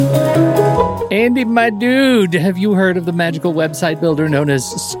Andy, my dude, have you heard of the magical website builder known as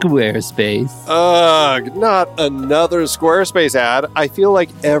Squarespace? Ugh, not another Squarespace ad. I feel like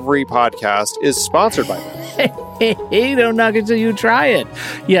every podcast is sponsored by them. Hey, don't knock it till you try it.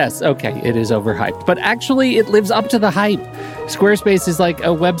 Yes, okay, it is overhyped, but actually it lives up to the hype. Squarespace is like a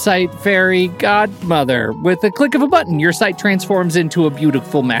website fairy godmother. With a click of a button, your site transforms into a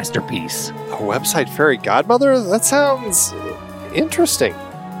beautiful masterpiece. A website fairy godmother? That sounds interesting.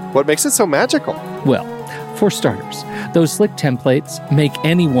 What makes it so magical? Well, for starters, those slick templates make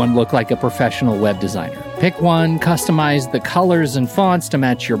anyone look like a professional web designer. Pick one, customize the colors and fonts to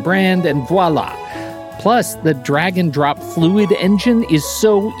match your brand, and voila. Plus, the drag and drop Fluid engine is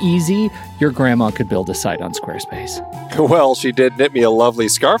so easy, your grandma could build a site on Squarespace. Well, she did knit me a lovely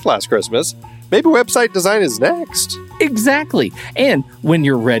scarf last Christmas. Maybe website design is next. Exactly. And when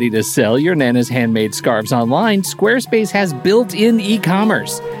you're ready to sell your Nana's handmade scarves online, Squarespace has built-in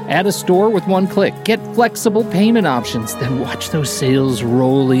e-commerce. Add a store with one click. Get flexible payment options. Then watch those sales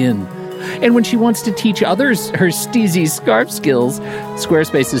roll in. And when she wants to teach others her steezy scarf skills,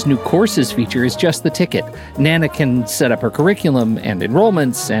 Squarespace's new courses feature is just the ticket. Nana can set up her curriculum and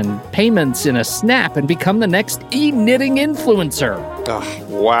enrollments and payments in a snap and become the next e-knitting influencer. Oh,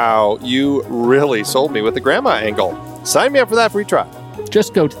 wow, you really sold me with the grandma angle. Sign me up for that free trial.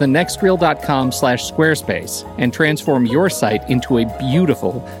 Just go to thenextreel.com/Squarespace and transform your site into a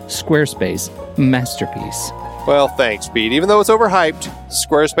beautiful Squarespace masterpiece. Well, thanks, Pete. Even though it's overhyped,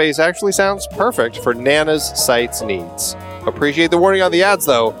 Squarespace actually sounds perfect for Nana's site's needs. Appreciate the warning on the ads,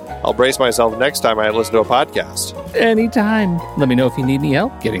 though. I'll brace myself next time I listen to a podcast. Anytime. Let me know if you need any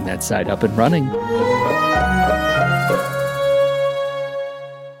help getting that site up and running.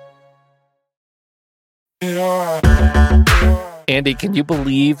 Andy, can you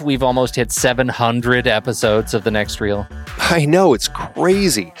believe we've almost hit 700 episodes of The Next Reel? I know, it's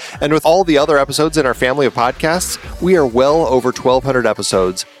crazy. And with all the other episodes in our family of podcasts, we are well over 1,200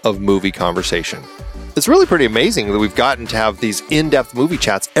 episodes of movie conversation. It's really pretty amazing that we've gotten to have these in-depth movie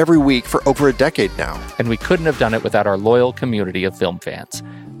chats every week for over a decade now. And we couldn't have done it without our loyal community of film fans.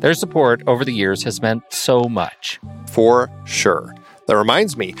 Their support over the years has meant so much. For sure. That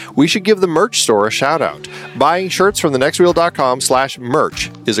reminds me, we should give the merch store a shout out. Buying shirts from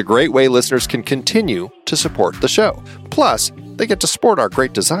thenextreel.com/merch is a great way listeners can continue to support the show. Plus, they get to sport our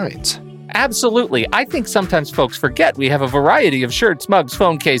great designs. Absolutely. I think sometimes folks forget we have a variety of shirts, mugs,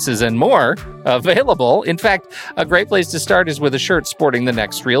 phone cases, and more available. In fact, a great place to start is with a shirt sporting the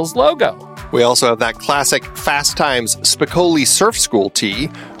Next Reel's logo. We also have that classic Fast Times Spicoli Surf School tee,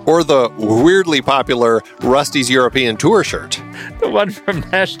 or the weirdly popular Rusty's European Tour shirt. The one from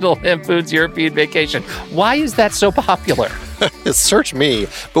National Lampoon's European Vacation. Why is that so popular? Search me,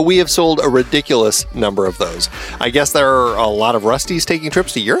 but we have sold a ridiculous number of those. I guess there are a lot of Rustys taking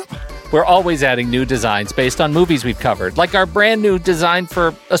trips to Europe? We're always adding new designs based on movies we've covered, like our brand new design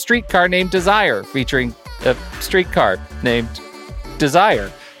for a streetcar named Desire, featuring a streetcar named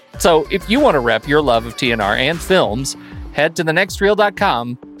Desire. So if you want to rep your love of TNR and films, head to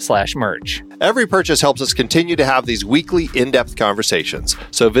thenextreel.com/merch. Every purchase helps us continue to have these weekly in-depth conversations.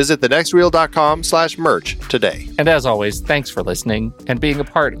 So visit thenextreel.com/merch today. And as always, thanks for listening and being a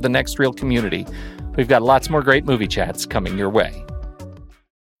part of the Next Reel community. We've got lots more great movie chats coming your way.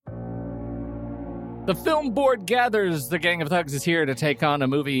 The Film Board gathers. The gang of thugs is here to take on a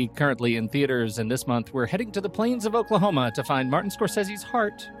movie currently in theaters, and this month we're heading to the plains of Oklahoma to find Martin Scorsese's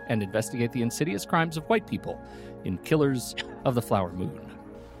heart and investigate the insidious crimes of white people in Killers of the Flower Moon.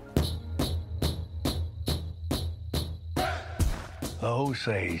 The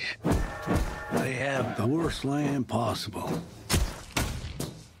Osage, they have the worst land possible.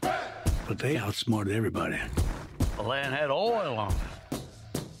 But they outsmarted everybody. The land had oil on it.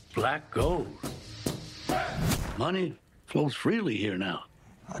 Black gold. Money flows freely here now.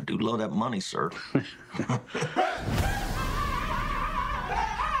 I do love that money, sir.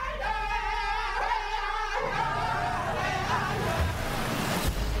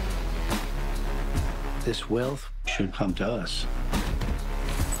 This wealth should come to us.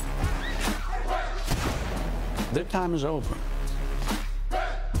 Their time is over.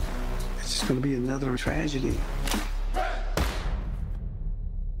 It's just going to be another tragedy.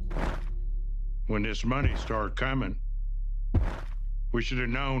 When this money started coming, we should have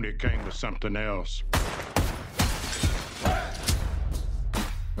known it came with something else.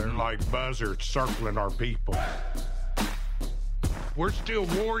 They're like buzzards circling our people. We're still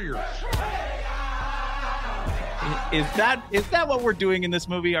warriors. Is that what we're doing in this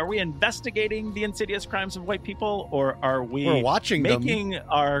movie? Are we investigating the insidious crimes of white people, or are We're watching making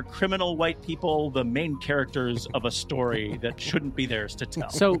our criminal white people the main characters of a story that shouldn't be theirs to tell?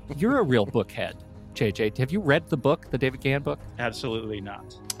 So you're a real bookhead, JJ. Have you read the book, the David Gann book? Absolutely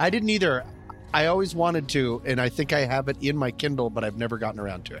not. I didn't either. I always wanted to, and I think I have it in my Kindle, but I've never gotten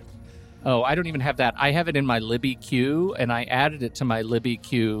around to it. Oh, I don't even have that. I have it in my Libby queue, and I added it to my Libby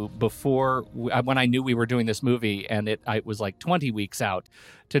queue before when I knew we were doing this movie, and it was like 20 weeks out.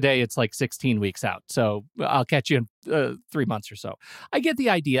 Today, it's like 16 weeks out. So I'll catch you in 3 months or so. I get the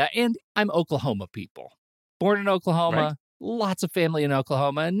idea, and I'm Oklahoma people. Born in Oklahoma, Right. Lots of family in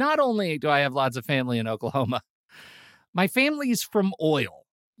Oklahoma. And not only do I have lots of family in Oklahoma, my family's from oil.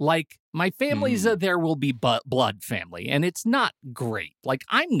 Like, my family's a There Will Be Blood family, and it's not great. Like,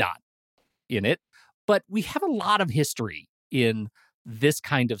 I'm not in it, but we have a lot of history in this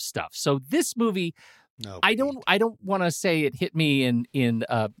kind of stuff. So this movie, No, I don't want to say it hit me in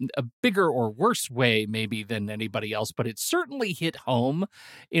a bigger or worse way maybe than anybody else, but it certainly hit home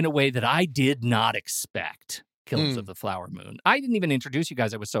in a way that I did not expect. Killers of the Flower Moon. I didn't even introduce you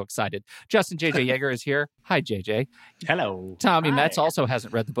guys. I was so excited. Justin J.J. Yeager is here. Hi, JJ. Hello. Tommy Hi. Metz also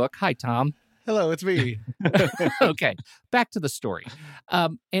hasn't read the book. Hi, Tom. Hello, it's me. Okay, back to the story.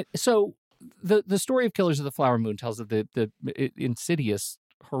 And so the story of Killers of the Flower Moon tells of the insidious,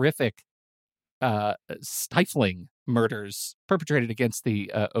 horrific, stifling murders perpetrated against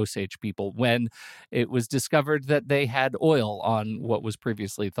the Osage people when it was discovered that they had oil on what was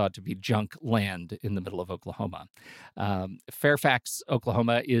previously thought to be junk land in the middle of Oklahoma. Fairfax,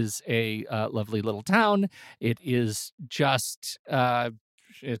 Oklahoma is a lovely little town. It is just...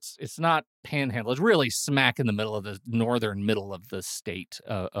 It's not Panhandle. It's really smack in the middle of the northern middle of the state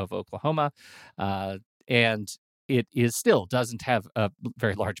of Oklahoma, and it is still doesn't have a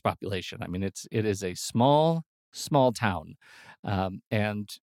very large population. I mean, it is a small town, and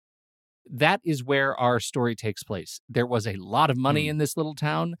that is where our story takes place. There was a lot of money in this little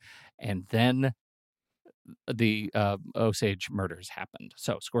town, and then the Osage murders happened.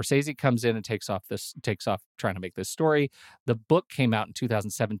 So Scorsese comes in and takes off trying to make this story. The book came out in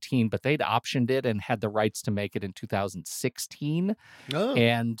 2017, but they'd optioned it and had the rights to make it in 2016 Oh.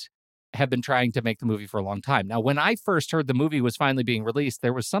 and have been trying to make the movie for a long time. Now, when I first heard the movie was finally being released,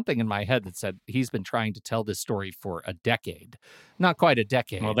 there was something in my head that said he's been trying to tell this story for a decade. Not quite a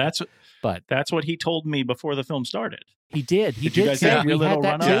decade. Well, that's what he told me before the film started. He did. He Did you did guys say have your we had little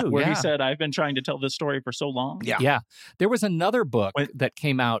that run-up too. where yeah. he said, I've been trying to tell this story for so long? Yeah. Yeah, there was another book Wait. that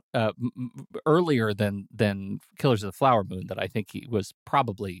came out earlier than Killers of the Flower Moon that I think he was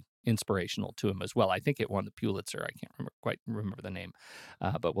probably inspirational to him as well. I think it won the Pulitzer. I can't quite remember the name,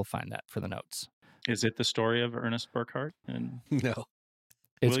 but we'll find that for the notes. Is it the story of Ernest Burkhart? And No.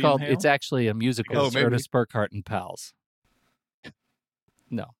 It's William called. Hale? It's actually a musical. Oh, It's maybe. Ernest Burkhart and Pals.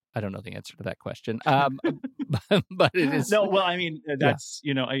 No, I don't know the answer to that question. But it is no, well, I mean, that's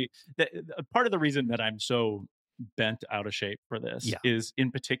part of the reason that I'm so bent out of shape for this Yeah. is, in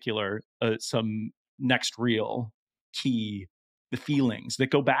particular, some next reel key the feelings that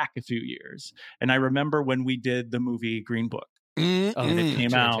go back a few years. And I remember when we did the movie Green Book, and it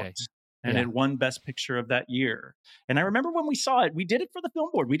came JJ. out. And Yeah. it won Best Picture of that year. And I remember when we saw it, we did it for the film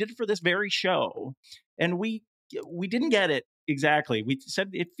board. We did it for this very show. And we didn't get it exactly. We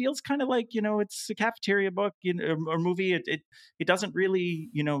said it feels kind of like, it's a cafeteria book or movie. It doesn't really,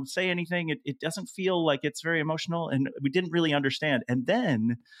 say anything. It doesn't feel like it's very emotional. And we didn't really understand. And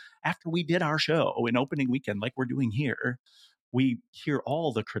then after we did our show in opening weekend, like we're doing here, we hear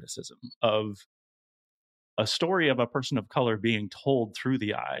all the criticism of a story of a person of color being told through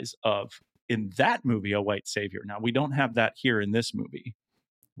the eyes of, in that movie, a white savior. Now, we don't have that here in this movie.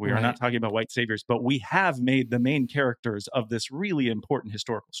 We are Right. not talking about white saviors, but we have made the main characters of this really important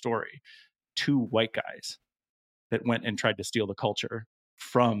historical story two white guys that went and tried to steal the culture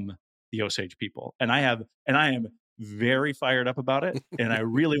from the Osage people. And I am very fired up about it. And I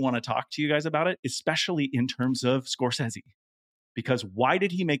really want to talk to you guys about it, especially in terms of Scorsese. Because why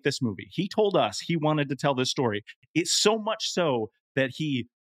did he make this movie? He told us he wanted to tell this story. It's so much so that he,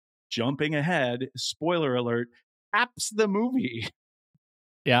 jumping ahead, spoiler alert, apps the movie.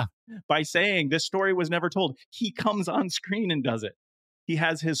 Yeah. By saying this story was never told. He comes on screen and does it. He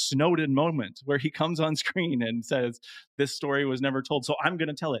has his Snowden moment where he comes on screen and says, this story was never told, so I'm going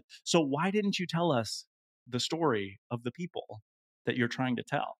to tell it. So why didn't you tell us the story of the people that you're trying to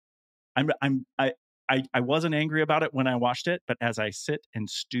tell? I wasn't angry about it when I watched it, but as I sit and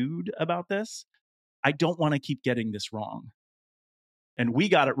stewed about this, I don't want to keep getting this wrong. And we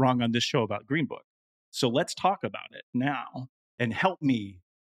got it wrong on this show about Green Book. So let's talk about it now and help me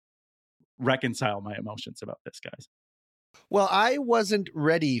reconcile my emotions about this, guys. Well, I wasn't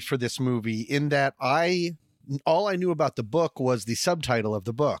ready for this movie in that all I knew about the book was the subtitle of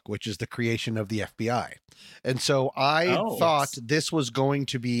the book, which is The Creation of the FBI. And so I thought this was going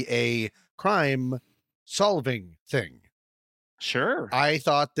to be a crime solving thing. Sure. I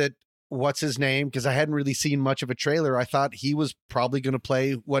thought that what's his name, because I hadn't really seen much of a trailer, I thought he was probably going to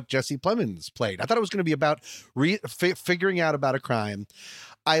play what Jesse Plemons played. I thought it was going to be about figuring out about a crime.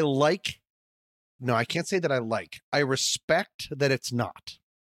 I can't say that I respect that it's not.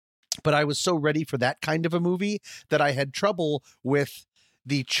 But I was so ready for that kind of a movie that I had trouble with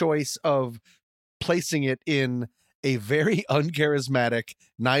the choice of placing it in a very uncharismatic,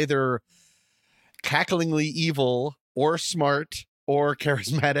 neither cacklingly evil or smart or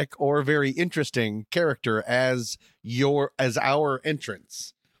charismatic or very interesting character as our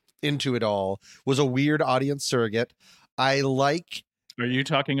entrance into it all. Was a weird audience surrogate. Are you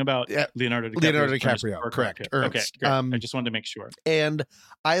talking about Leonardo DiCaprio? Leonardo DiCaprio, correct. Ernst. Okay, great. I just wanted to make sure. And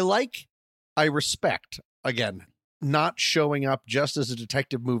I respect, again, not showing up just as a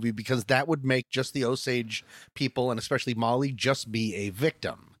detective movie, because that would make just the Osage people, and especially Molly, just be a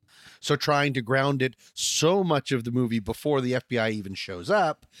victim. So trying to ground it so much of the movie before the FBI even shows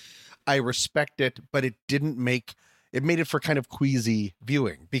up, I respect it, but it made it for kind of queasy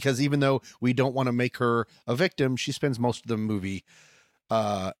viewing, because even though we don't want to make her a victim, she spends most of the movie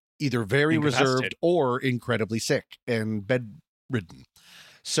either very reserved or incredibly sick and bedridden.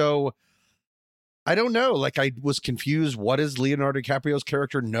 So I don't know. I was confused. What does Leonardo DiCaprio's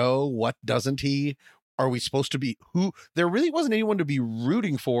character know? What doesn't he? Are we supposed to be who? There really wasn't anyone to be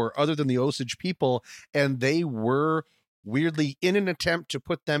rooting for other than the Osage people. And they were weirdly, in an attempt to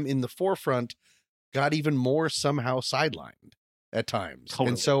put them in the forefront, got even more somehow sidelined at times. Totally.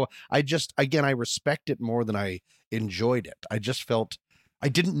 And so I respect it more than I enjoyed it. I just felt I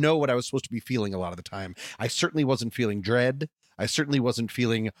didn't know what I was supposed to be feeling a lot of the time. I certainly wasn't feeling dread. I certainly wasn't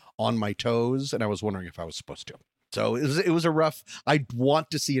feeling on my toes, and I was wondering if I was supposed to. So it was a rough. I want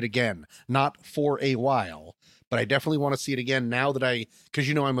to see it again, not for a while, but I definitely want to see it again now that because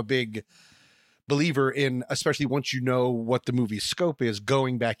I'm a big believer in, especially once you know what the movie's scope is,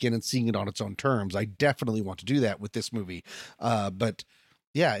 going back in and seeing it on its own terms. I definitely want to do that with this movie. But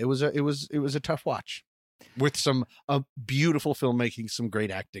yeah, it was a tough watch. With some beautiful filmmaking, some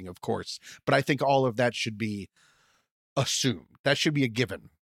great acting, of course. But I think all of that should be assumed. That should be a given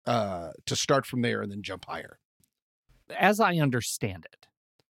to start from there and then jump higher. As I understand it,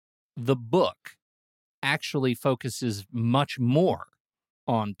 the book actually focuses much more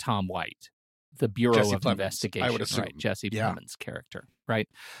on Tom White, the Bureau Jesse of Plemons, Investigation, I would assume. right? Jesse Plemons' character, right?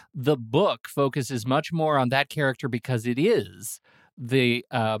 The book focuses much more on that character because it is the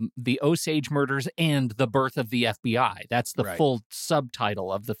Osage murders and the birth of the FBI. That's the full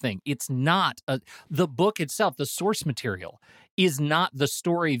subtitle of the thing. It's not the book itself. The source material is not the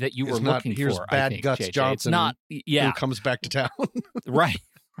story that you were looking here's for. Bad I think, Guts JJ. Johnson, it's not. Yeah, who comes back to town. Right.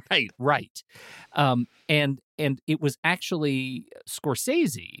 And it was actually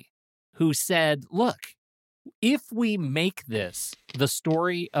Scorsese who said, "Look, if we make this the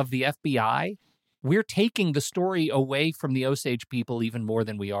story of the FBI, we're taking the story away from the Osage people even more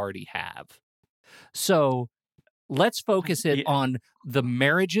than we already have. So let's focus it on the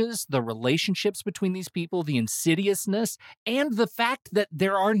marriages, the relationships between these people, the insidiousness, and the fact that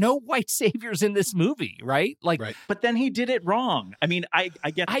there are no white saviors in this movie, right? But then he did it wrong. I mean, I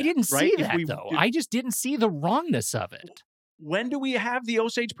get that, I didn't see that, though. I I just didn't see the wrongness of it. When do we have the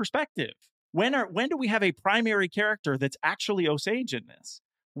Osage perspective? When do we have a primary character that's actually Osage in this?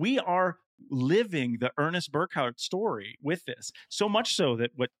 We are living the Ernest Burkhardt story with this, so much so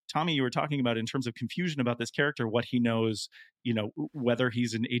that what Tommy you were talking about in terms of confusion about this character, what he knows, whether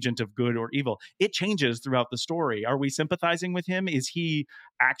he's an agent of good or evil, it changes throughout the story. Are we sympathizing with him? Is he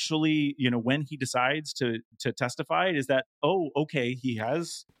actually, when he decides to testify, is that, okay, he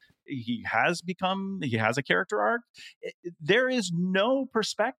has a character arc? There is no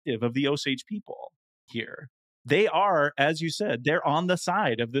perspective of the Osage people here. They are, as you said, they're on the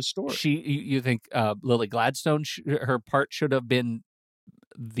side of this story. You think Lily Gladstone, her part should have been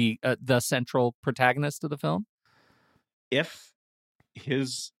the central protagonist of the film? If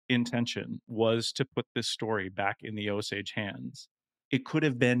his intention was to put this story back in the Osage hands, it could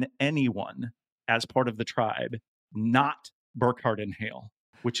have been anyone as part of the tribe, not Burkhardt and Hale,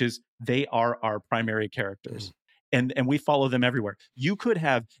 which is they are our primary characters. And we follow them everywhere. You could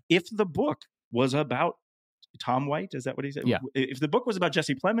have, if the book was about Tom White, is that what he said? Yeah. If the book was about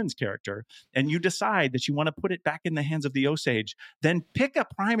Jesse Plemons' character and you decide that you want to put it back in the hands of the Osage, then pick a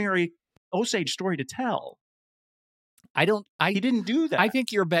primary Osage story to tell. He didn't do that. I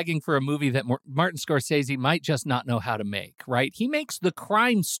think you're begging for a movie that Martin Scorsese might just not know how to make, right? He makes the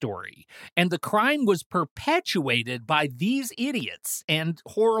crime story, and the crime was perpetuated by these idiots and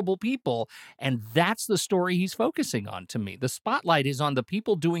horrible people, and that's the story he's focusing on to me. The spotlight is on the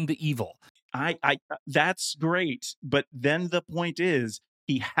people doing the evil. That's great, but then the point is,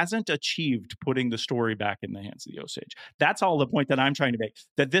 he hasn't achieved putting the story back in the hands of the Osage. That's all the point that I'm trying to make.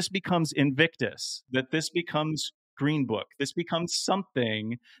 That this becomes Invictus, that this becomes Green Book, this becomes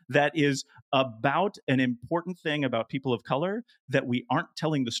something that is about an important thing about people of color that we aren't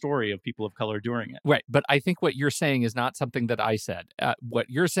telling the story of people of color during it. Right, but I think what you're saying is not something that I said. What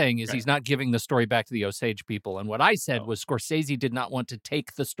you're saying is he's not giving the story back to the Osage people. And what I said was Scorsese did not want to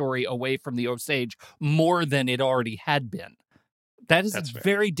take the story away from the Osage more than it already had been. That's a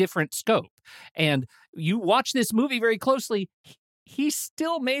very different scope. And you watch this movie very closely, he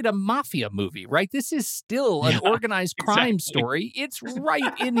still made a mafia movie, right? This is still an organized crime story. It's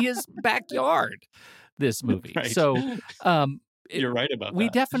right in his backyard, this movie. Right. So you're right about we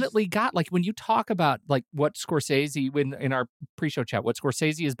that. definitely got, like, when you talk about like what Scorsese, in our pre-show chat, what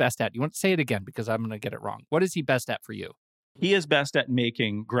Scorsese is best at, you want to say it again because I'm going to get it wrong. What is he best at for you? He is best at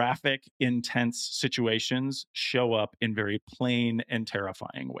making graphic, intense situations show up in very plain and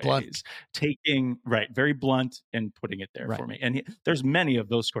terrifying ways. Blunt. Very blunt and putting it there for me. And there's many of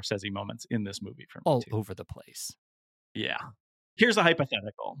those Scorsese moments in this movie for me all too. over the place. Yeah. Here's a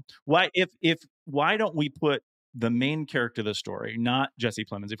hypothetical. Why don't we put the main character of the story, not Jesse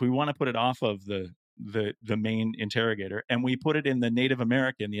Plemons, if we want to put it off of the main interrogator, and we put it in the Native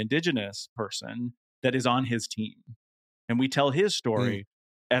American, the indigenous person that is on his team, and we tell his story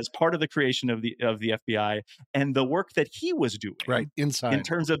as part of the creation of the FBI and the work that he was doing inside in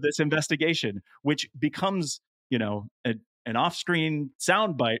terms of this investigation, which becomes, an off-screen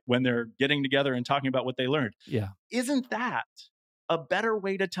soundbite when they're getting together and talking about what they learned. Yeah. Isn't that a better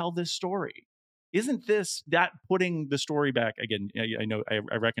way to tell this story? Isn't that putting the story back again? I know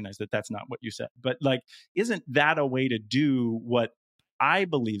I recognize that that's not what you said, but isn't that a way to do what I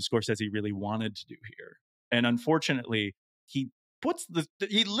believe Scorsese really wanted to do here? And unfortunately, he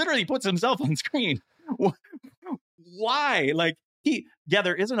literally puts himself on screen. Why?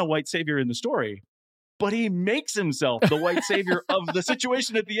 There isn't a white savior in the story, but he makes himself the white savior of the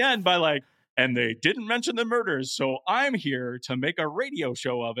situation at the end by and they didn't mention the murders, so I'm here to make a radio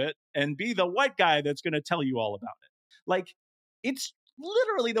show of it and be the white guy that's going to tell you all about it. It's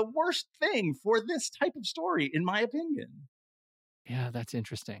literally the worst thing for this type of story, in my opinion. Yeah, that's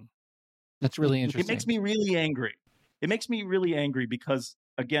interesting. That's really interesting. It makes me really angry. It makes me really angry because,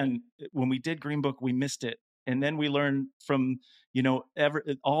 again, when we did Green Book, we missed it. And then we learned from,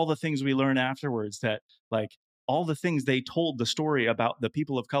 all the things we learned afterwards that, all the things they told the story about the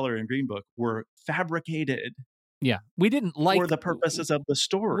people of color in Green Book were fabricated. Yeah, we didn't like for the purposes of the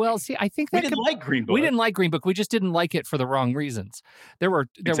story. Well, see, I think we didn't like Green Book. We didn't like Green Book. We just didn't like it for the wrong reasons. There were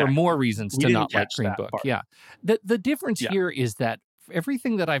more reasons to not like Green Book. Part. Yeah, the difference here is that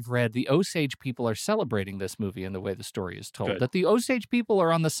everything that I've read, the Osage people are celebrating this movie in the way the story is told. That the Osage people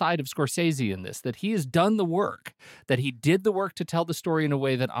are on the side of Scorsese in this. That he has done the work. That he did the work to tell the story in a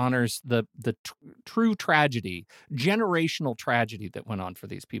way that honors the true tragedy, generational tragedy that went on for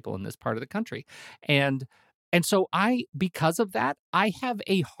these people in this part of the country, and so because of that, I have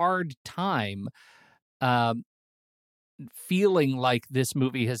a hard time feeling like this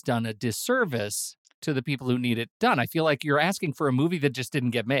movie has done a disservice to the people who need it done. I feel like you're asking for a movie that just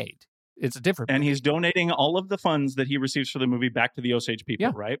didn't get made. It's a different movie. And he's donating all of the funds that he receives for the movie back to the Osage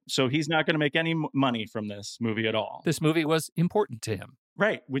people, right? So he's not going to make any money from this movie at all. This movie was important to him.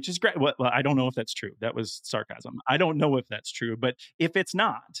 Right, which is great. Well, I don't know if that's true. That was sarcasm. I don't know if that's true. But if it's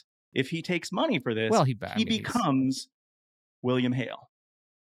not, if he takes money for this, he becomes William Hale,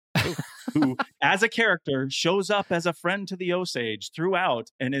 who, as a character, shows up as a friend to the Osage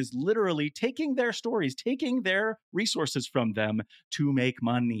throughout and is literally taking their stories, taking their resources from them to make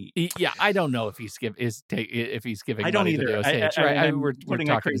money. Yeah, I don't know if he's giving. I don't money either. To the Osage. We're putting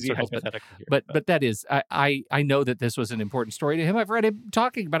a crazy circles, hypothetical here. But that is, I know that this was an important story to him. I've read him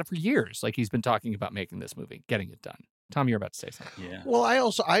talking about it for years. He's been talking about making this movie, getting it done. Tom, you're about to say something. Yeah.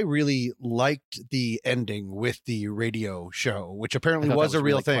 Well, I really liked the ending with the radio show, which apparently was a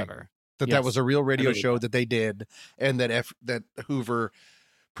real really thing. Clever. That was a real radio show that they did, and that Hoover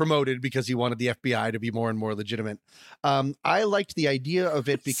promoted because he wanted the FBI to be more and more legitimate. I liked the idea of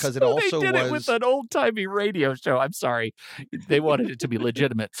it because it also they did it with an old-timey radio show. I'm sorry. They wanted it to be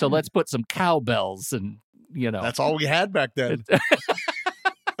legitimate. So let's put some cowbells and, That's all we had back then.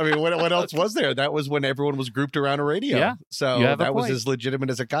 I mean, what else was there? That was when everyone was grouped around a radio. Yeah, so that was as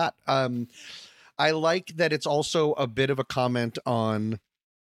legitimate as it got. I like that it's also a bit of a comment on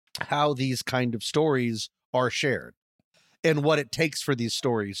how these kind of stories are shared and what it takes for these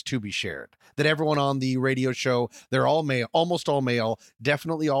stories to be shared. That everyone on the radio show, they're all male, almost all male,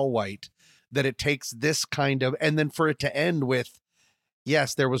 definitely all white, that it takes this kind of, and then for it to end with,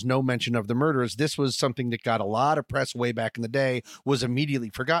 yes, there was no mention of the murders. This was something that got a lot of press way back in the day, was immediately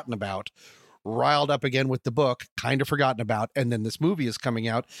forgotten about, riled up again with the book, kind of forgotten about, and then this movie is coming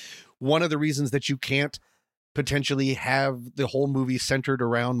out. One of the reasons that you can't potentially have the whole movie centered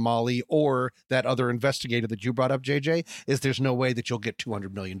around Molly or that other investigator that you brought up, JJ, is there's no way that you'll get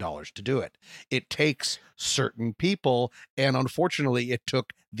 $200 million to do it. It takes certain people, and unfortunately it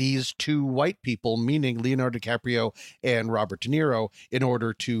took these two white people, meaning Leonardo DiCaprio and Robert De Niro, in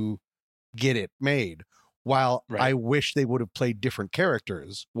order to get it made. While I wish they would have played different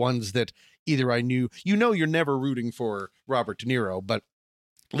characters, ones that either I knew, you're never rooting for Robert De Niro, but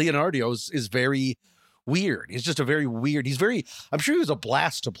Leonardo's is very weird. He's just a very weird, I'm sure he was a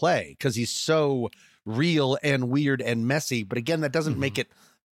blast to play because he's so real and weird and messy. But again, that doesn't make it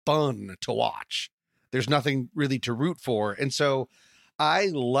fun to watch. There's nothing really to root for. And so I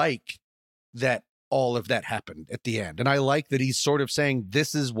like that all of that happened at the end. And I like that he's sort of saying,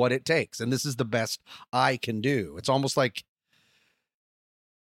 this is what it takes. And this is the best I can do. It's almost like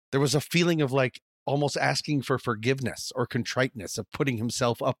there was a feeling of like, almost asking for forgiveness or contriteness of putting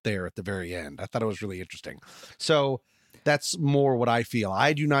himself up there at the very end. I thought it was really interesting. So that's more what I feel.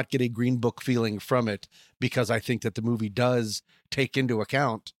 I do not get a Green Book feeling from it because I think that the movie does take into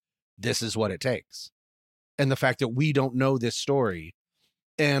account this is what it takes. And the fact that we don't know this story,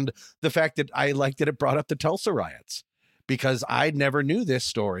 and the fact that I like that it brought up the Tulsa riots, because I never knew this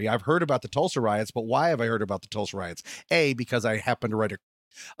story. I've heard about the Tulsa riots, but why have I heard about the Tulsa riots? A, because I happened to write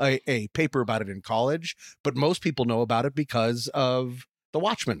a paper about it in college, but most people know about it because of The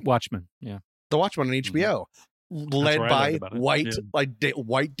Watchmen. Yeah. The Watchmen on HBO, led by white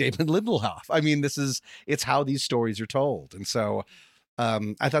Damon Lindelof. I mean, it's how these stories are told. And so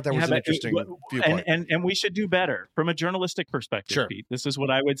I thought that was an interesting viewpoint. And we should do better from a journalistic perspective, sure. Pete. This is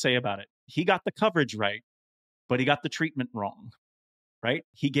what I would say about it. He got the coverage right, but he got the treatment wrong, right?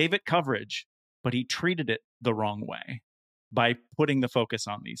 He gave it coverage, but he treated it the wrong way by putting the focus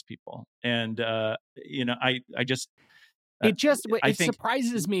on these people. And, I just... It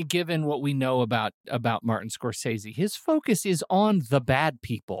surprises me given what we know about Martin Scorsese. His focus is on the bad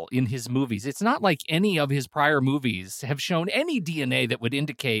people in his movies. It's not like any of his prior movies have shown any DNA that would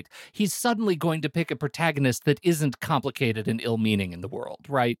indicate he's suddenly going to pick a protagonist that isn't complicated and ill-meaning in the world,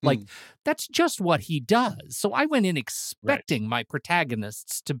 right? Like, that's just what he does. So I went in expecting my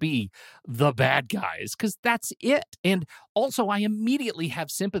protagonists to be the bad guys, because that's it. And also, I immediately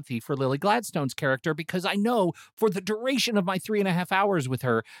have sympathy for Lily Gladstone's character because I know for the duration of my 3.5 hours with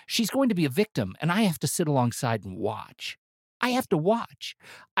her, she's going to be a victim, and I have to sit alongside and watch. I have to watch.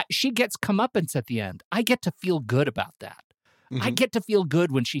 She gets comeuppance at the end. I get to feel good about that. I get to feel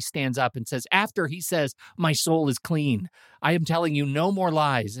good when she stands up and says, after he says, my soul is clean, I am telling you no more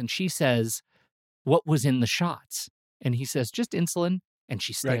lies. And she says, what was in the shots? And he says, just insulin. And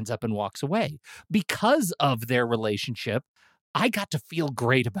she stands up and walks away. Because of their relationship, I got to feel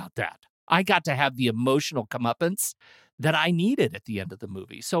great about that. I got to have the emotional comeuppance that I needed at the end of the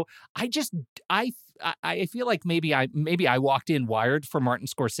movie. So I feel like maybe I walked in wired for Martin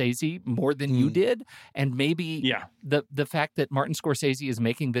Scorsese more than you did, and maybe the fact that Martin Scorsese is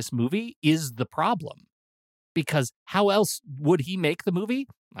making this movie is the problem. Because how else would he make the movie?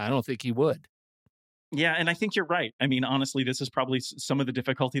 I don't think he would. Yeah, and I think you're right. I mean, honestly, this is probably some of the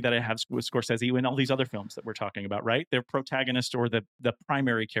difficulty that I have with Scorsese and all these other films that we're talking about, right? Their protagonist or the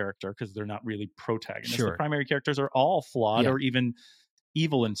primary character, because they're not really protagonists. Sure. The primary characters are all flawed or even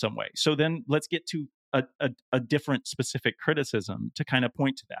evil in some way. So then let's get to a different specific criticism to kind of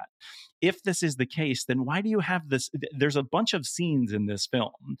point to that. If this is the case, then why do you have this? There's a bunch of scenes in this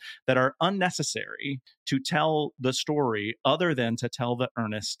film that are unnecessary to tell the story other than to tell the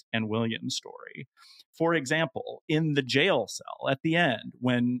Ernest and William story. For example, in the jail cell at the end,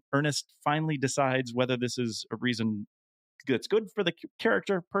 when Ernest finally decides whether this is a reason that's good for the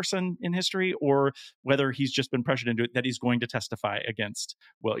character person in history or whether he's just been pressured into it, that he's going to testify against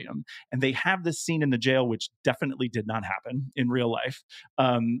William. And they have this scene in the jail, which definitely did not happen in real life,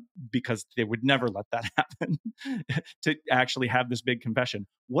 because they would never let that happen, to actually have this big confession.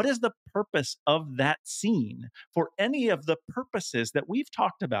 What is the purpose of that scene for any of the purposes that we've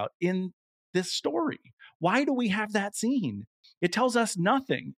talked about in this story? Why do we have that scene? It tells us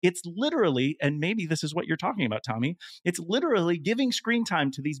nothing. It's literally, and maybe this is what you're talking about, Tommy, it's literally giving screen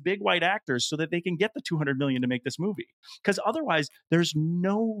time to these big white actors so that they can get the $200 million to make this movie. Because otherwise, there's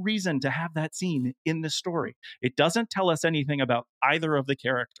no reason to have that scene in the story. It doesn't tell us anything about either of the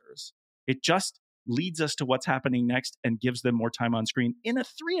characters. It just leads us to what's happening next and gives them more time on screen in a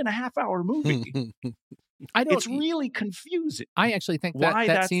 3.5-hour movie. It's really confusing. I actually think why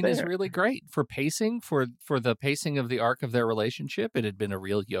that that's scene is there. really great for pacing, for the pacing of the arc of their relationship. It had been a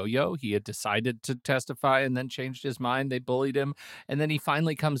real yo-yo. He had decided to testify and then changed his mind. They bullied him. And then he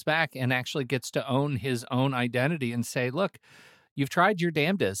finally comes back and actually gets to own his own identity and say, look, you've tried your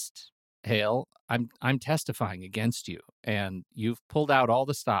damnedest, Hale. I'm testifying against you. And you've pulled out all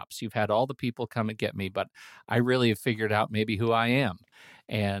the stops. You've had all the people come and get me. But I really have figured out maybe who I am.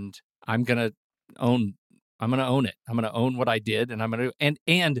 And I'm going to own it. I'm going to own what I did, and I'm going to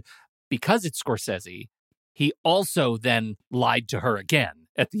and because it's Scorsese, he also then lied to her again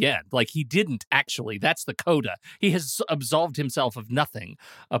at the end. Like he didn't actually. That's the coda. He has absolved himself of nothing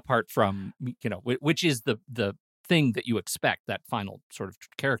apart from, which is the thing that you expect, that final sort of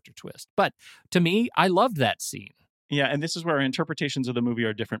character twist. But to me, I loved that scene. Yeah, and this is where our interpretations of the movie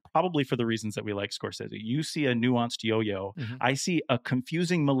are different, probably for the reasons that we like Scorsese. You see a nuanced yo-yo. Mhm. I see a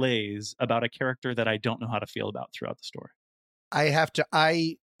confusing malaise about a character that I don't know how to feel about throughout the story.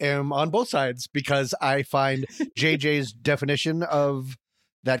 I am on both sides because I find JJ's definition of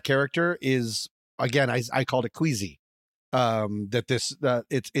that character is, again, I called it queasy.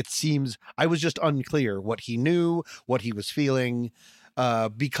 It seems I was just unclear what he knew, what he was feeling,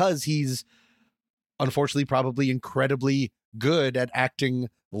 because he's unfortunately probably incredibly good at acting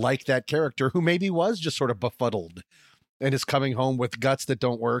like that character who maybe was just sort of befuddled and is coming home with guts that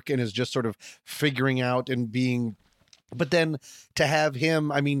don't work and is just sort of figuring out and being. But then to have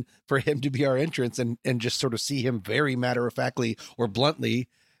him, I mean, for him to be our entrance and just sort of see him very matter-of-factly or bluntly,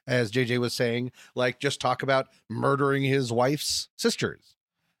 as JJ was saying, like just talk about murdering his wife's sisters,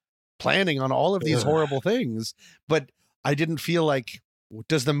 planning on all of these horrible things. But I didn't feel like,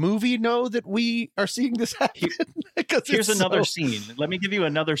 does the movie know that we are seeing this happen? Here's another scene. Let me give you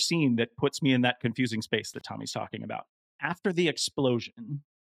another scene that puts me in that confusing space that Tommy's talking about. After the explosion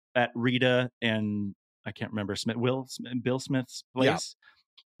at Rita and I can't remember Bill Smith's place,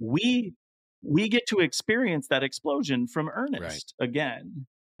 we get to experience that explosion from Ernest again.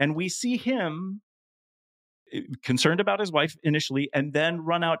 And we see him concerned about his wife initially and then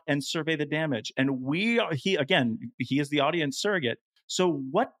run out and survey the damage. And he is the audience surrogate. So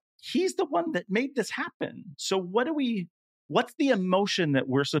he's the one that made this happen. So what's the emotion that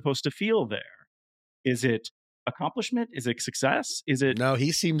we're supposed to feel there? Is it accomplishment? Is it success? Is it? No,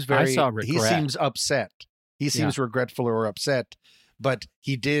 he seems I saw regret. He seems upset. He seems regretful or upset, but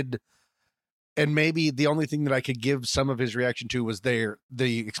he did. And maybe the only thing that I could give some of his reaction to was the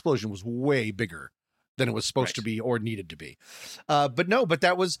explosion was way bigger than it was supposed to be or needed to be. But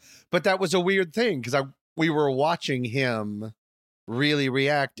that was a weird thing because we were watching him really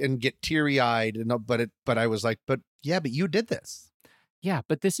react and get teary-eyed, but I was like, but you did this. Yeah,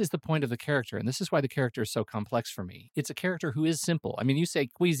 but this is the point of the character, and this is why the character is so complex for me. It's a character who is simple. I mean, you say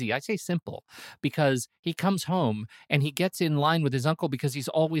queasy, I say simple, because he comes home and he gets in line with his uncle because he's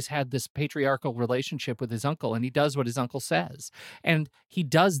always had this patriarchal relationship with his uncle, and he does what his uncle says. And he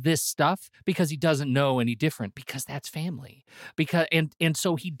does this stuff because he doesn't know any different, because that's family. And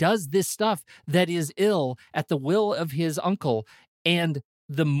so he does this stuff that is ill at the will of his uncle, and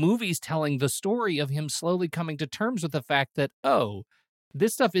the movie's telling the story of him slowly coming to terms with the fact that,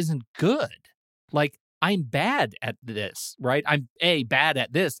 this stuff isn't good. Like, I'm bad at this, right? I'm bad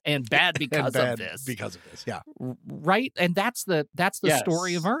at this and bad because of this. Because of this, yeah. Right? And that's the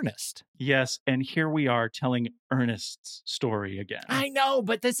story of Ernest. Yes, and here we are telling Ernest's story again. I know,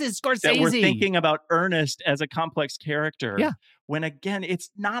 but this is Scorsese. That we're thinking about Ernest as a complex character. Yeah. When again, it's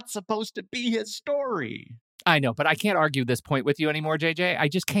not supposed to be his story. I know, but I can't argue this point with you anymore, JJ. I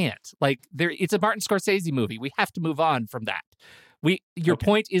just can't. Like, it's a Martin Scorsese movie. We have to move on from that. Your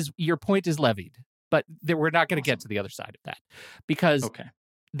point is levied, but we're not going to get to the other side of that because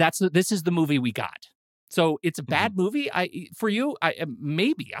this is the movie we got. So it's a bad movie. For you,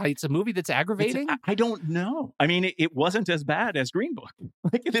 it's a movie that's aggravating. I don't know. I mean, it wasn't as bad as Green Book.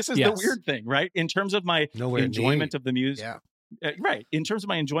 Like, this is the weird thing, right? In terms of my enjoyment of the music. Yeah. Right. In terms of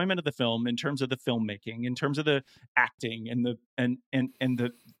my enjoyment of the film, in terms of the filmmaking, in terms of the acting and the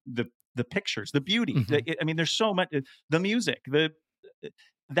pictures, the beauty. There's so much. The music,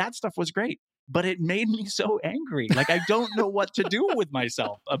 that stuff was great, but it made me so angry. Like, I don't know what to do with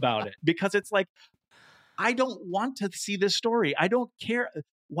myself about it because it's like, I don't want to see this story. I don't care.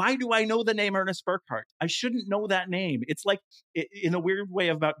 why do I know the name Ernest Burkhart? I shouldn't know that name. It's like, in a weird way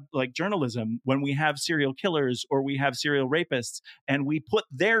about like journalism, when we have serial killers or we have serial rapists and we put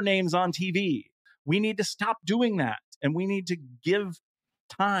their names on TV, we need to stop doing that. And we need to give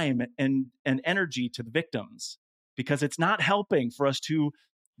time and energy to the victims, because it's not helping for us to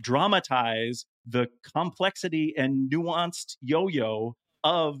dramatize the complexity and nuanced yo-yo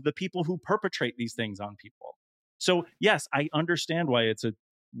of the people who perpetrate these things on people. So yes, I understand why it's a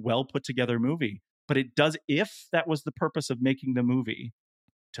well put together movie, but it does, if that was the purpose of making the movie,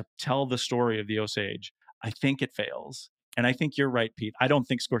 to tell the story of the Osage, I think it fails. And I think you're right, Pete. I don't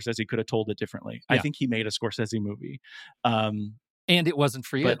think Scorsese could have told it differently. Yeah. I think he made a Scorsese movie. And it wasn't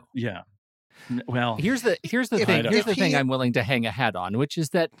for you. But, yeah. Well, here's the thing. Here's the thing I'm willing to hang a hat on, which is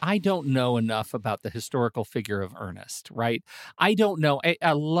that I don't know enough about the historical figure of Ernest, right? I don't know.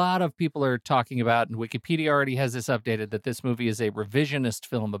 A lot of people are talking about, and Wikipedia already has this updated, that this movie is a revisionist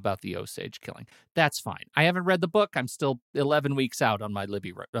film about the Osage killing. That's fine. I haven't read the book. I'm still 11 weeks out on my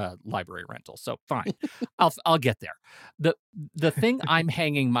Libby library rental, so fine. I'll get there. The thing I'm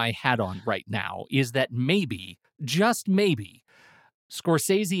hanging my hat on right now is that maybe, just maybe,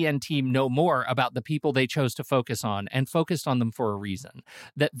 Scorsese and team know more about the people they chose to focus on, and focused on them for a reason.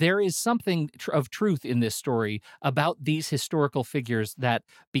 That there is something of truth in this story about these historical figures, that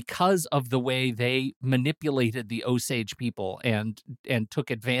because of the way they manipulated the Osage people and took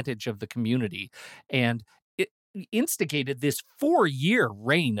advantage of the community, and it instigated this 4-year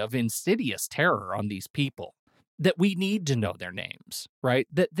reign of insidious terror on these people, that we need to know their names, right?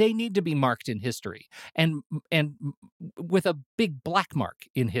 That they need to be marked in history, and with a big black mark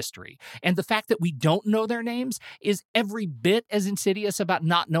in history. And the fact that we don't know their names is every bit as insidious about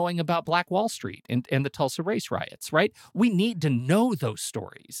not knowing about Black Wall Street and the Tulsa race riots, right? We need to know those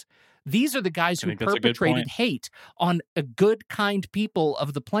stories. These are the guys who perpetrated hate on a good, kind people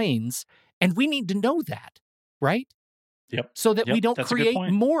of the plains, and we need to know that, right? Yep. So that we don't create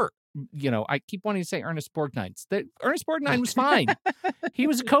more. You know, I keep wanting to say Ernest Borgnine. Ernest Borgnine was fine. He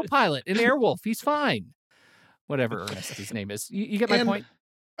was a co-pilot in Airwolf. He's fine. Whatever Ernest his name is. You get my point?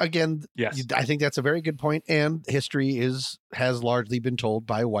 Again, yes. I think that's a very good point. And history has largely been told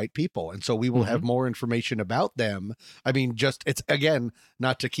by white people. And so we will have more information about them. I mean, it's, again,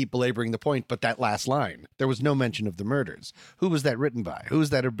 not to keep belaboring the point, but that last line, there was no mention of the murders. Who was that written by? Who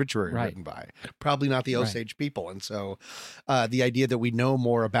was that obituary written by? Probably not the Osage people. And so the idea that we know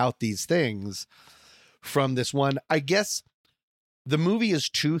more about these things from this one, I guess the movie is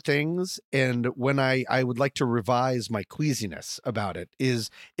two things, and when I would like to revise my queasiness about it is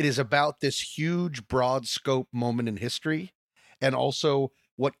about this huge, broad scope moment in history, and also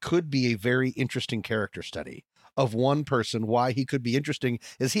what could be a very interesting character study of one person. Why he could be interesting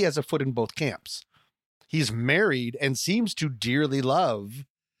is he has a foot in both camps. He's married and seems to dearly love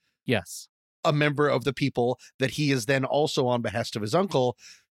a member of the people that he is then also, on behest of his uncle,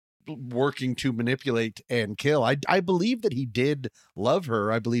 working to manipulate and kill. I believe that he did love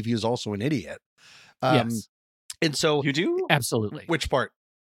her. I believe he was also an idiot. Yes. And so you do? Absolutely. Which part?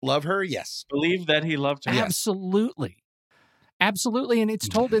 Love her? Yes. Believe that he loved her. Absolutely. Absolutely. And it's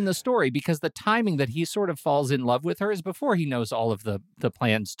told in the story, because the timing that he sort of falls in love with her is before he knows all of the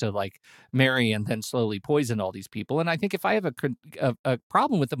plans to like marry and then slowly poison all these people. And I think if I have a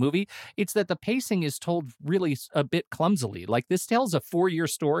problem with the movie, it's that the pacing is told really a bit clumsily. Like, this tells a 4-year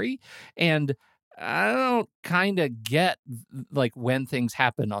story, and I don't kind of get like when things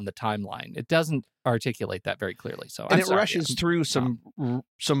happen on the timeline. It doesn't articulate that very clearly. So it rushes through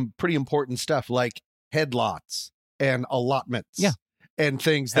some pretty important stuff like headlots and allotments, and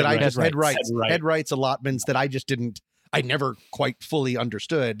things that head rights allotments that I never quite fully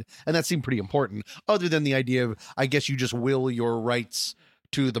understood, and that seemed pretty important. Other than the idea of, I guess you just will your rights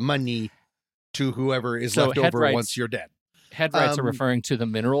to the money to whoever is left over once you're dead. Head rights are referring to the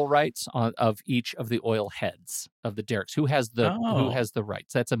mineral rights of each of the oil heads of the derricks. Who has the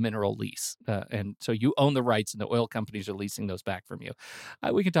rights? That's a mineral lease, and so you own the rights, and the oil companies are leasing those back from you.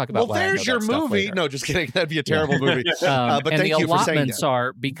 We can talk about. Well, there's your movie. No, just kidding. That'd be a terrible movie. But and thank the you for saying allotments that.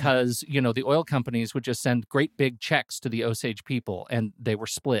 are because the oil companies would just send great big checks to the Osage people, and they were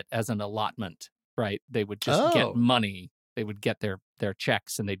split as an allotment. Right? They would just get money. They would get their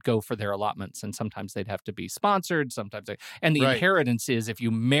checks, and they'd go for their allotments, and sometimes they'd have to be sponsored. Sometimes and the inheritance is, if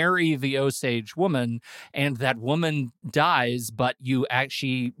you marry the Osage woman and that woman dies, but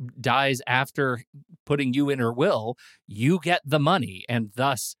she dies after putting you in her will, you get the money, and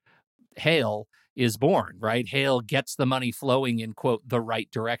thus Hale is born, right? Hale gets the money flowing in, quote, the right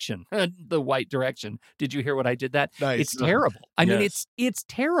direction, the white direction. Did you hear what I did that? Nice. It's terrible. I mean, it's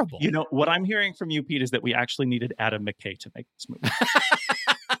terrible. What I'm hearing from you, Pete, is that we actually needed Adam McKay to make this movie.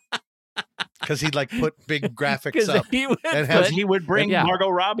 because he'd like put big graphics 'Cause up. he would and put- have- But he would bring Yeah. Margot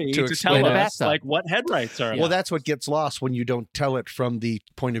Robbie To to explain tell it. us like what headlights are. Well, that's what gets lost when you don't tell it from the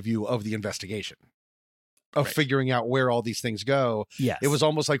point of view of the investigation, of Right. figuring out where all these things go. Yes. It was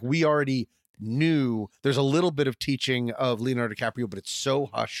almost like we already knew. There's a little bit of teaching of Leonardo DiCaprio, but it's so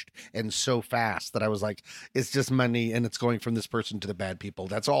hushed and so fast that I was like, it's just money and it's going from this person to the bad people.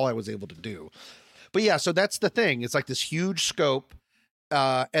 That's all I was able to do. But yeah, so that's the thing. It's like this huge scope,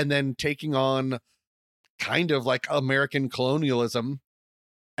 and then taking on kind of like American colonialism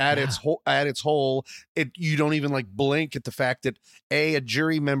at its whole. You don't even like blink at the fact that A, a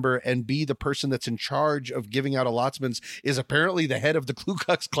jury member, and B, the person that's in charge of giving out allotments is apparently the head of the Ku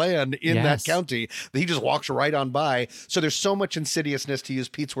Klux Klan in that Yes. county. He just walks right on by. So there's so much insidiousness, to use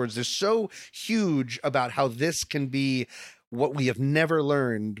Pete's words. There's so huge about how this can be what we have never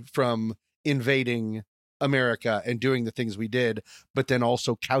learned from invading America and doing the things we did, but then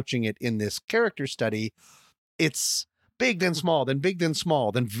also couching it in this character study. It's big, then small, then big, then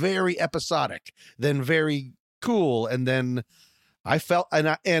small, then very episodic, then very cool. And then I felt,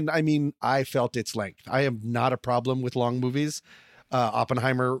 I felt its length. I am not a problem with long movies.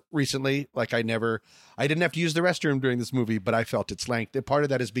 Oppenheimer recently, like I didn't have to use the restroom during this movie, but I felt its length. And part of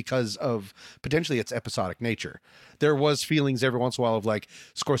that is because of potentially its episodic nature. There was feelings every once in a while of like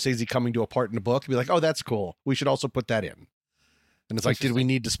Scorsese coming to a part in the book and be like, oh, that's cool. We should also put that in. And it's like, did we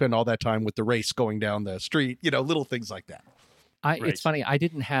need to spend all that time with the race going down the street? Little things like that. Right. It's funny. I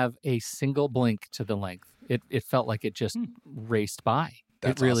didn't have a single blink to the length. It felt like it just raced by.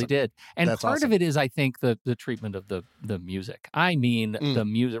 That's it really awesome. did. And That's part awesome. of it is, I think, the treatment of the music. I mean, the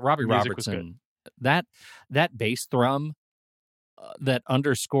music. Robbie Music was Robertson, that bass thrum that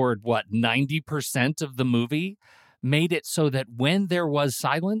underscored 90% of the movie, made it so that when there was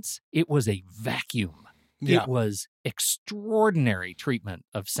silence, it was a vacuum. Yeah. It was extraordinary treatment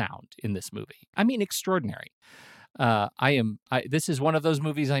of sound in this movie. I mean, extraordinary. This is one of those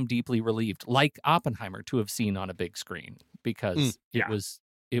movies I'm deeply relieved, like Oppenheimer, to have seen on a big screen, because Yeah.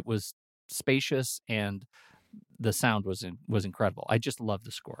 it was spacious and the sound was incredible. I just love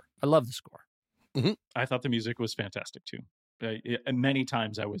the score. I love the score. I thought the music was fantastic too. Many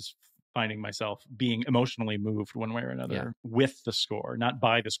times I was finding myself being emotionally moved one way or another with the score, not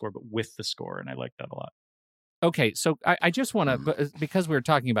by the score, but with the score. And I liked that a lot. Okay, so I just want to, because we were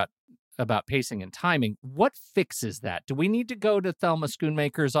talking about pacing and timing, what fixes that? Do we need to go to Thelma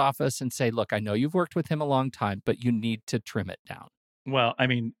Schoonmaker's office and say, look, I know you've worked with him a long time, but you need to trim it down? Well, I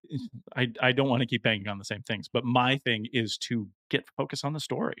mean, I don't want to keep banging on the same things, but my thing is to get focus on the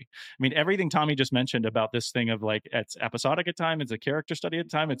story. I mean, everything Tommy just mentioned about this thing of like, it's episodic at time, it's a character study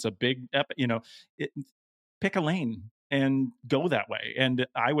at time, it's a big, pick a lane and go that way. And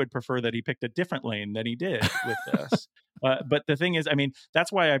I would prefer that he picked a different lane than he did with this. But the thing is, I mean,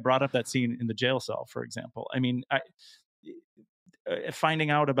 that's why I brought up that scene in the jail cell, for example. I mean,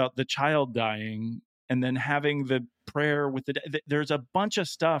 finding out about the child dying and then having the prayer with there's a bunch of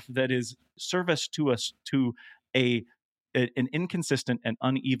stuff that is service to us to an inconsistent and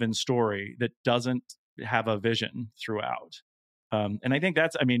uneven story that doesn't have a vision throughout. And I think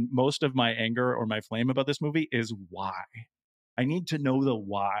most of my anger or my flame about this movie is why. I need to know the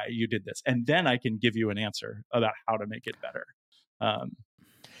why you did this. And then I can give you an answer about how to make it better.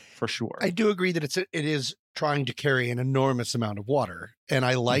 For sure. I do agree that it is trying to carry an enormous amount of water. And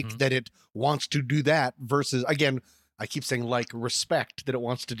I like that it wants to do that versus, again, I keep saying respect that it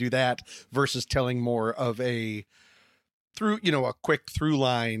wants to do that versus telling more of a quick through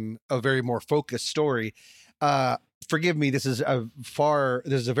line, a very more focused story. Forgive me, this is a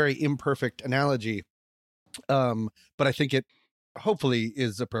very imperfect analogy. But I think it hopefully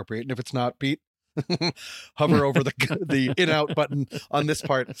is appropriate. And if it's not, Pete, hover over the in-out button on this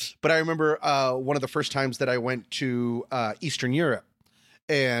part. But I remember one of the first times that I went to Eastern Europe,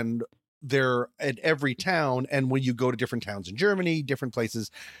 and they're at every town, and when you go to different towns in Germany, different places,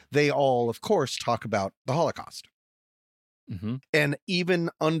 they all, of course, talk about the Holocaust. Mm-hmm. And even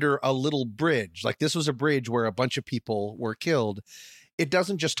under a little bridge, like this was a bridge where a bunch of people were killed, it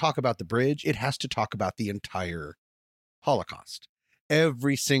doesn't just talk about the bridge, it has to talk about the entire Holocaust.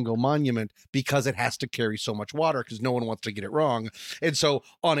 Every single monument, because it has to carry so much water because no one wants to get it wrong. And so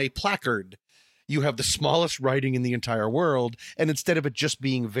on a placard, you have the smallest writing in the entire world. And instead of it just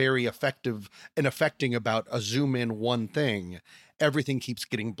being very effective and affecting about a zoom in one thing, everything keeps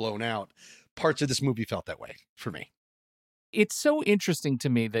getting blown out. Parts of this movie felt that way for me. It's so interesting to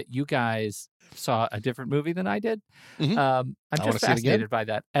me that you guys saw a different movie than I did. Mhm. I'm wanna just see it again. fascinated by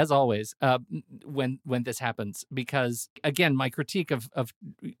that, as always, when this happens. Because, again, my critique of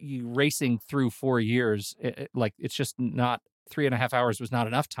you racing through 4 years, it's just not 3.5 hours was not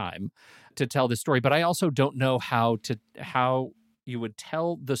enough time to tell this story. But I also don't know how you would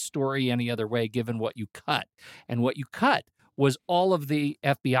tell the story any other way given what you cut. And what you cut was all of the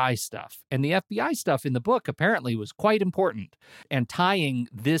FBI stuff. And the FBI stuff in the book apparently was quite important. And tying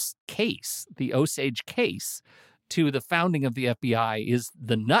this case, the Osage case, to the founding of the FBI is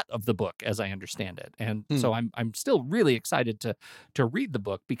the nut of the book, as I understand it. And so I'm still really excited to read the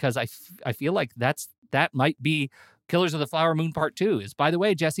book, because I feel like that might be Killers of the Flower Moon Part 2 is, by the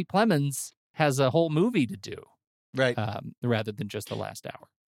way, Jesse Plemons has a whole movie to do. Right. Rather than just the last hour.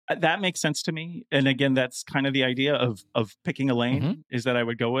 That makes sense to me. And again, that's kind of the idea of picking a lane is that I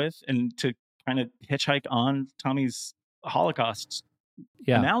would go with, and to kind of hitchhike on Tommy's Holocaust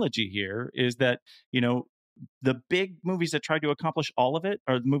analogy here is that, the big movies that tried to accomplish all of it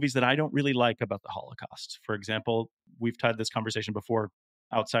are the movies that I don't really like about the Holocaust. For example, we've had this conversation before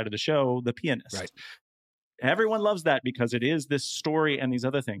outside of the show, The Pianist. Right. Everyone loves that because it is this story and these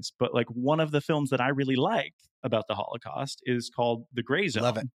other things. But like, one of the films that I really like about the Holocaust is called The Gray Zone.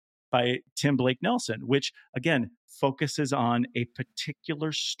 Love it. By Tim Blake Nelson, which again focuses on a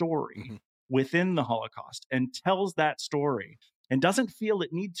particular story within the Holocaust and tells that story and doesn't feel it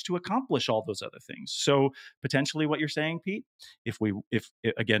needs to accomplish all those other things. So potentially what you're saying, Pete, if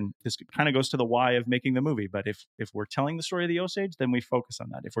again, this kind of goes to the why of making the movie, but if we're telling the story of the Osage, then we focus on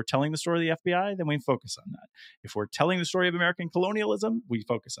that. If we're telling the story of the FBI, then we focus on that. If we're telling the story of American colonialism, we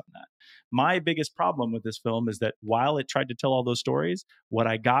focus on that. My biggest problem with this film is that while it tried to tell all those stories, what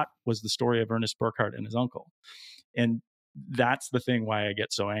I got was the story of Ernest Burkhart and his uncle. And that's the thing why I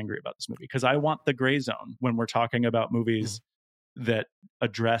get so angry about this movie, because I want the gray zone when we're talking about movies that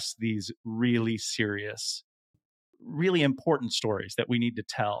address these really serious, really important stories that we need to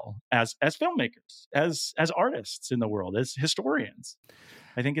tell as filmmakers, as artists in the world, as historians.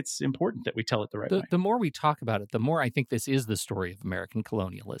 I think it's important that we tell it the right way. The more we talk about it, the more I think this is the story of American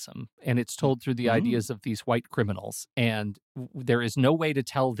colonialism. And it's told through the ideas of these white criminals. And there is no way to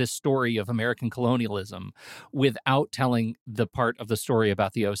tell this story of American colonialism without telling the part of the story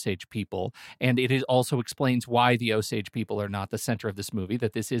about the Osage people. And it also explains why the Osage people are not the center of this movie,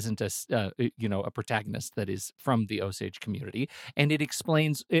 that this isn't a protagonist that is from the Osage community. And it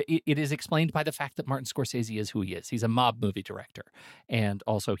is explained by the fact that Martin Scorsese is who he is. He's a mob movie director. And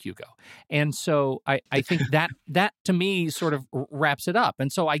also Hugo. And so I think that to me sort of wraps it up.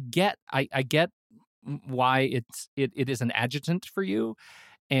 And so I get why it is an adjutant for you,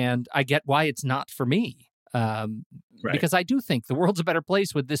 and I get why it's not for me. Because I do think the world's a better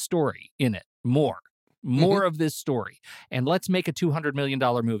place with this story in it. More of this story. And let's make a $200 million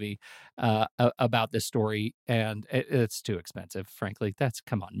movie about this story. And it's too expensive, frankly.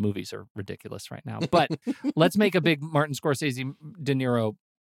 Come on, movies are ridiculous right now. But let's make a big Martin Scorsese, De Niro,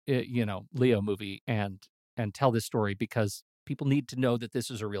 Leo movie and tell this story, because people need to know that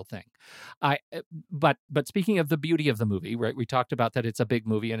this is a real thing. But speaking of the beauty of the movie, right? We talked about that it's a big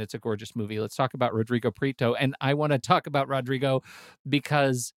movie and it's a gorgeous movie. Let's talk about Rodrigo Prieto. And I want to talk about Rodrigo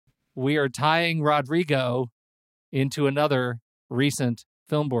because we are tying Rodrigo into another recent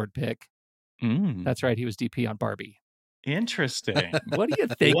Film Board pick. That's right. He was DP on Barbie. Interesting. What do you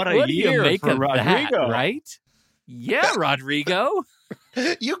think? What do you make of Rodrigo? That, right? Yeah, Rodrigo.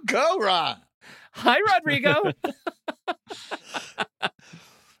 You go, Rod. Hi, Rodrigo.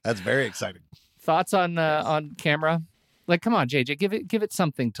 That's very exciting. Thoughts on camera? Like, come on, JJ, give it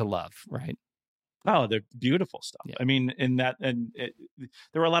something to love, right? Oh, they're beautiful stuff. Yeah. I mean, there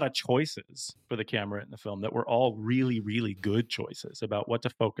were a lot of choices for the camera in the film that were all really, really good choices about what to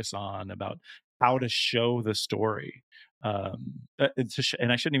focus on, about how to show the story.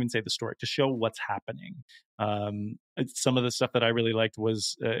 And I shouldn't even say the story, to show what's happening. Some of the stuff that I really liked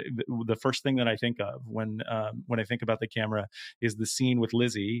was the first thing that I think of when I think about the camera is the scene with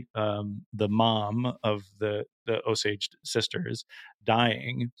Lizzie, the mom of the Osage sisters,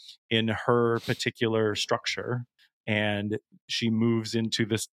 dying in her particular structure. And she moves into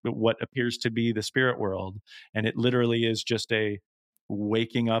this, what appears to be the spirit world. And it literally is just a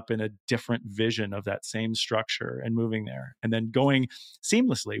waking up in a different vision of that same structure and moving there, and then going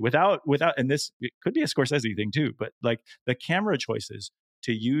seamlessly without, and this, it could be a Scorsese thing too, but like the camera choices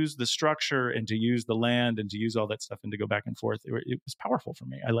to use the structure and to use the land and to use all that stuff and to go back and forth, it was powerful for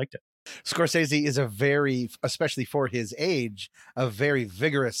me. I liked it. Scorsese is especially for his age, a very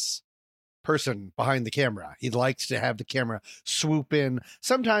vigorous person behind the camera. He likes to have the camera swoop in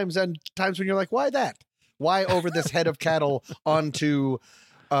sometimes, and times when you're like, why that? Why over this head of cattle onto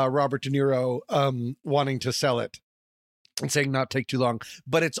Robert De Niro wanting to sell it and saying not take too long?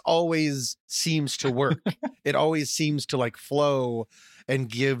 But it's always seems to work. It always seems to like flow and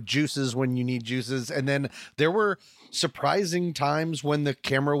give juices when you need juices. And then there were surprising times when the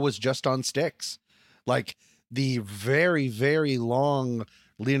camera was just on sticks, like the very, very long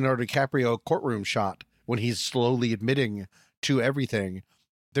Leonardo DiCaprio courtroom shot when he's slowly admitting to everything.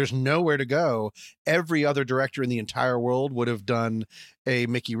 There's nowhere to go. Every other director in the entire world would have done a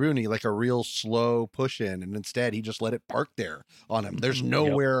Mickey Rooney, like a real slow push in. And instead he just let it park there on him. There's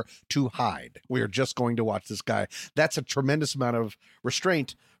nowhere to hide. We are just going to watch this guy. That's a tremendous amount of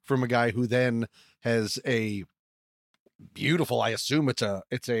restraint from a guy who then has a beautiful, I assume it's a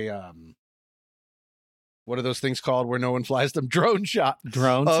what are those things called where no one flies them? Drone shot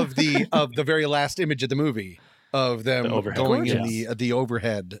Drones of the very last image of the movie of them going in the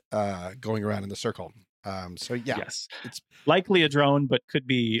overhead, going around in the circle. So yeah, yes, it's likely a drone, but could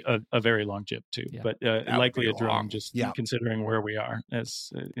be a very long jib too. Yeah. But likely a drone, just considering where we are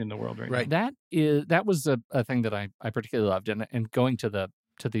as in the world right now. That was a thing that I particularly loved, and going to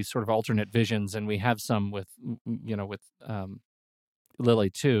these sort of alternate visions, and we have some with Lily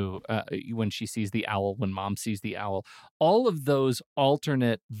too, when she sees the owl, when Mom sees the owl. All of those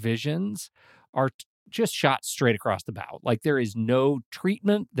alternate visions are just shot straight across the bow. Like there is no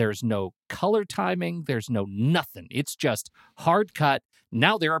treatment, there's no color timing, there's no nothing. It's just hard cut.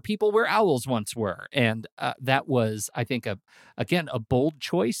 Now there are people where owls once were. And that was, I think, a bold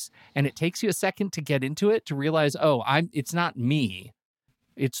choice. And it takes you a second to get into it, to realize, it's not me.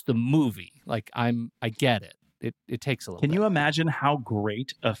 It's the movie. Like I get it. It takes a little bit. Can you imagine how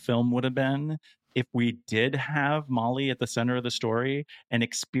great a film would have been if we did have Molly at the center of the story and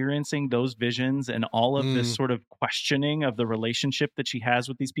experiencing those visions and all of this sort of questioning of the relationship that she has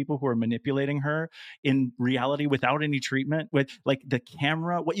with these people who are manipulating her in reality without any treatment, with like the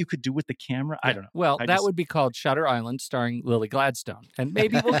camera, what you could do with the camera? I don't know. Well, that would be called Shutter Island starring Lily Gladstone. And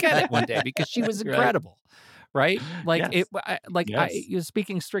maybe we'll get it one day because she was incredible. Right? Like yes.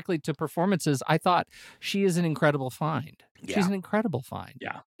 Speaking strictly to performances, I thought she is an incredible find. Yeah. She's an incredible find.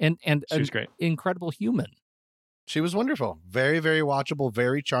 Yeah. And she was great. Incredible human. She was wonderful. Very, very watchable,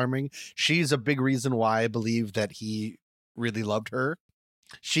 very charming. She's a big reason why I believe that he really loved her.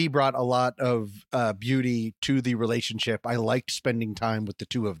 She brought a lot of beauty to the relationship. I liked spending time with the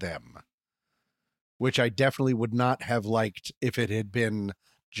two of them, which I definitely would not have liked if it had been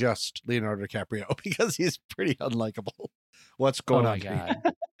just Leonardo DiCaprio, because he's pretty unlikable. What's going on?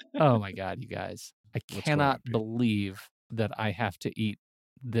 God. Oh my God, you guys. I cannot believe that I have to eat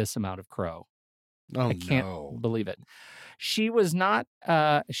this amount of crow. I can't believe it. She was not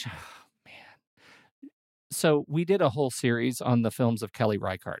man. So we did a whole series on the films of Kelly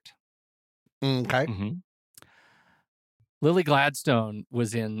Reichardt. Okay. Mm-hmm. Lily Gladstone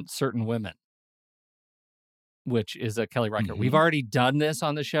was in Certain Women, which is a Kelly Reichardt. We've already done this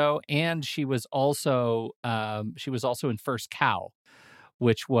on the show, and she was also in First Cow,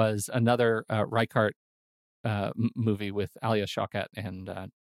 which was another Reichardt movie with Alia Shawkat and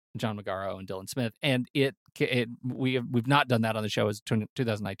John Magaro and Dylan Smith. And we've not done that on the show as a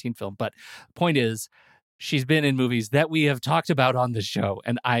 2019 film, but the point is, she's been in movies that we have talked about on the show,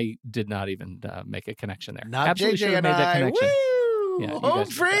 and I did not even make a connection there. Not Absolutely JJ should have and made that I. connection. Woo! Yeah, Home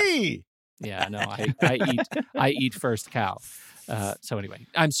free. Yeah, no, I eat First Cow. So anyway,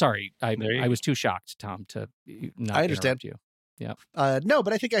 I'm sorry. I was too shocked, Tom, to not I understand. interrupt you. Yeah. No,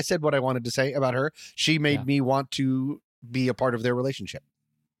 but I think I said what I wanted to say about her. She made me want to be a part of their relationship.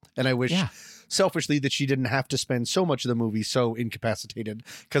 And I wish selfishly that she didn't have to spend so much of the movie so incapacitated,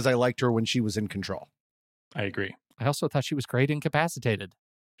 because I liked her when she was in control. I agree. I also thought she was great incapacitated.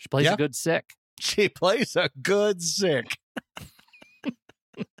 She plays a good sick. She plays a good sick.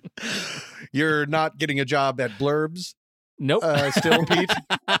 You're not getting a job at Blurbs? Nope. Still, Pete?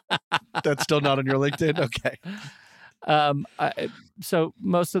 That's still not on your LinkedIn? Okay. So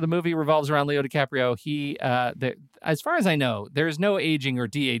most of the movie revolves around Leo DiCaprio. As far as I know, there is no aging or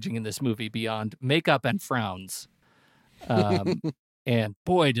de-aging in this movie beyond makeup and frowns. And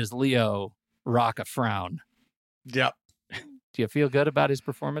boy, does Leo rock a frown. Yep. Do you feel good about his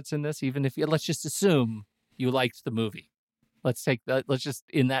performance in this? Even if let's just assume you liked the movie. Let's just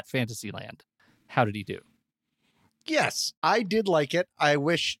in that fantasy land. How did he do? Yes, I did like it. I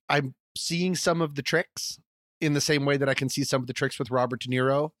wish I'm seeing some of the tricks in the same way that I can see some of the tricks with Robert De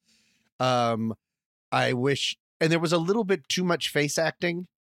Niro. I wish, and there was a little bit too much face acting.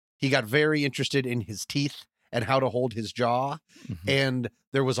 He got very interested in his teeth and how to hold his jaw. Mm-hmm. And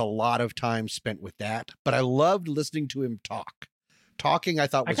there was a lot of time spent with that, but I loved listening to him talk. Talking, I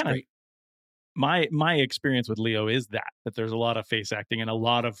thought was great. My experience with Leo is that there's a lot of face acting and a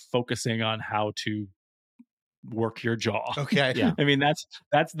lot of focusing on how to work your jaw. Okay. Yeah. I mean, that's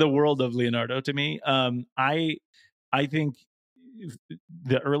the world of Leonardo to me. I think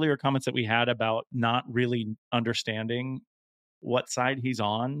the earlier comments that we had about not really understanding what side he's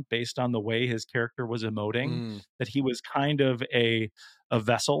on based on the way his character was emoting, that he was kind of a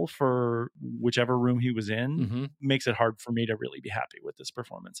vessel for whichever room he was in, makes it hard for me to really be happy with this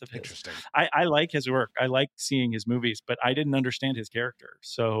performance of his. Interesting. I like his work. I like seeing his movies, but I didn't understand his character.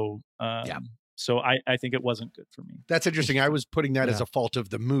 So, so I think it wasn't good for me. That's interesting. I was putting that as a fault of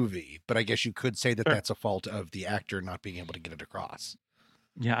the movie, but I guess you could say that that's a fault of the actor not being able to get it across.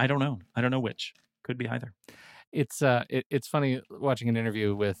 Yeah, I don't know. I don't know which. Could be either. It's funny watching an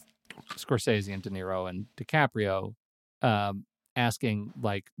interview with Scorsese and De Niro and DiCaprio, asking,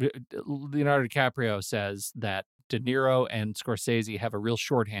 like, Leonardo DiCaprio says that De Niro and Scorsese have a real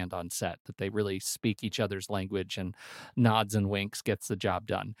shorthand on set, that they really speak each other's language, and nods and winks gets the job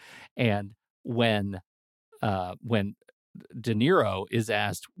done. And when De Niro is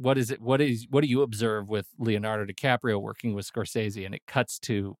asked, what do you observe with Leonardo DiCaprio working with Scorsese? And it cuts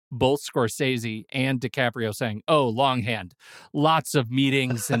to both Scorsese and DiCaprio saying, "Oh, longhand, lots of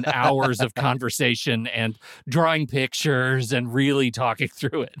meetings and hours of conversation and drawing pictures and really talking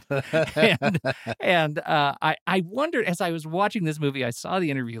through it." And I wondered, as I was watching this movie, I saw the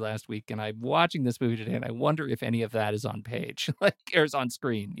interview last week, and I'm watching this movie today, and I wonder if any of that is on page, like, or is on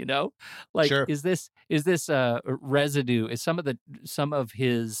screen. You know, like, Sure. is this residue? Is some of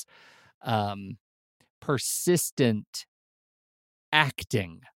his persistent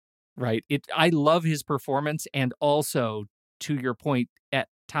acting, right? I love his performance, and also, to your point, at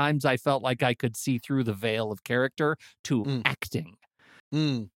times I felt like I could see through the veil of character to acting.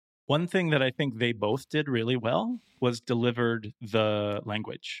 One thing that I think they both did really well was delivered the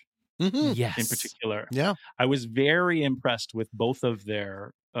language. Yes, in particular. Yeah, I was very impressed with both of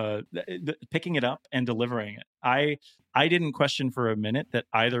their picking it up and delivering it. I didn't question for a minute that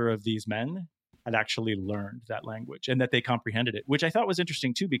either of these men had actually learned that language and that they comprehended it, which I thought was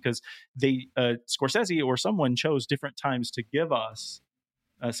interesting too, because they Scorsese or someone chose different times to give us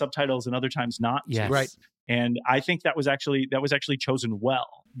subtitles and other times not to. Yes. Right. And I think that was actually chosen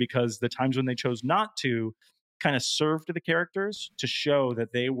well, because the times when they chose not to kind of served the characters to show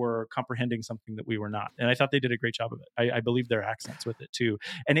that they were comprehending something that we were not. And I thought they did a great job of it. I believe their accents with it too.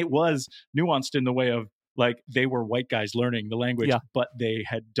 And it was nuanced in the way of, like, they were white guys learning the language, but they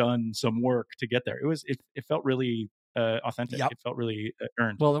had done some work to get there. It felt really authentic. Yep. It felt really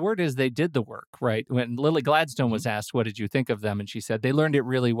earned. Well, the word is they did the work, right? When Lily Gladstone was asked, "What did you think of them?" and she said, "They learned it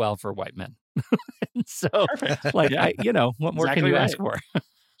really well for white men." So, Perfect. like, Yeah. what more Exactly can you right. ask for?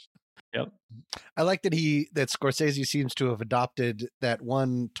 Yep. I like that Scorsese seems to have adopted that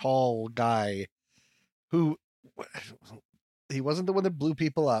one tall guy who, he wasn't the one that blew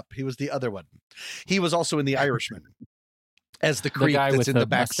people up. He was the other one. He was also in The Irishman as the creep guy that's with in the the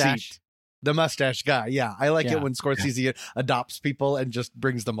back mustache? seat. The mustache guy. Yeah. I like Yeah. it when Scorsese adopts people and just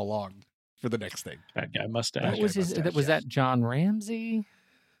brings them along for the next thing. That guy mustache. What was his? mustache, Was yeah. that John Ramsey?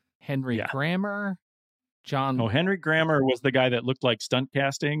 Henry Yeah. Grammer? John? No, Henry Grammer was the guy that looked like stunt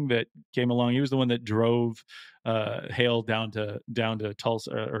casting that came along. He was the one that drove Hale down to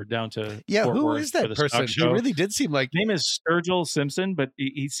Tulsa or down to Yeah. Fort Who Worth is for that the stock person? He show. really did seem like, His name is Sturgill Simpson, but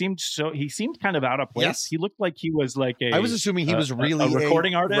he seemed kind of out of place. Yes. He looked like he was like I was assuming he was really a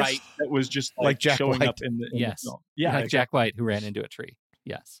recording artist right. that was just Like Jack showing White. up in the Yes. film. Yeah, like Jack White, who ran into a tree.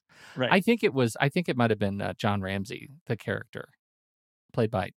 Yes. right. I think it might have been John Ramsey, the character, played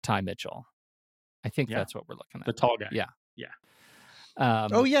by Ty Mitchell. I think Yeah. that's what we're looking at. the tall guy. Yeah. Yeah.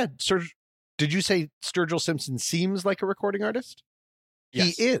 oh yeah. Did you say Sturgill Simpson seems like a recording artist?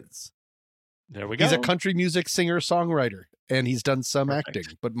 Yes. He is. There we go. He's a country music singer songwriter, and he's done some Perfect.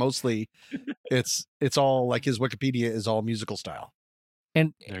 acting, but mostly it's all like his Wikipedia is all musical style.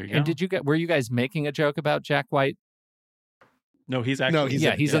 And There you go. were you guys making a joke about Jack White? No, he's actually. No, he's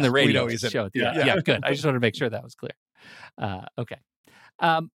Yeah, in- he's yeah, in the we radio know he's in it. show. Yeah. Yeah, good. I just wanted to make sure that was clear. Okay.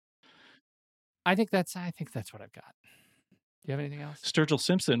 I think that's what I've got. Do you have anything else? Sturgill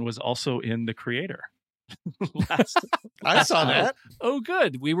Simpson was also in The Creator. I saw that. Oh,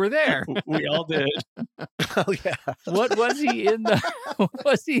 good. We were there. We all did. Oh yeah. What was he in the? What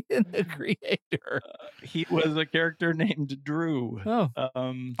was he in The Creator? He was a character named Drew. Oh,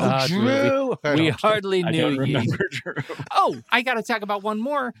 Drew. we hardly I knew don't ye. remember Drew. Oh, I got to talk about one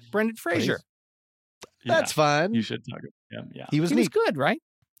more. Brendan Fraser. That's fun. You should talk about him. Yeah. He was He neat. was good, right?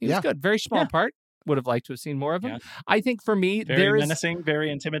 He was Yeah. good. Very small Yeah. part. Would have liked to have seen more of him. Yeah. I think for me, Very there is menacing, very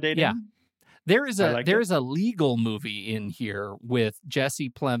intimidating. Yeah. There is I a liked there it. is a legal movie in here with Jesse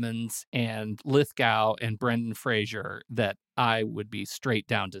Plemons and Lithgow and Brendan Fraser that I would be straight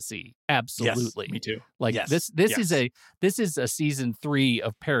down to see. Absolutely. Yes, me too. Like Yes. this is a season 3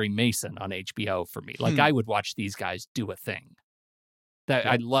 of Perry Mason on HBO for me. Like I would watch these guys do a thing.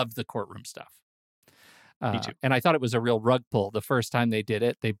 I love the courtroom stuff. Me too. And I thought it was a real rug pull the first time they did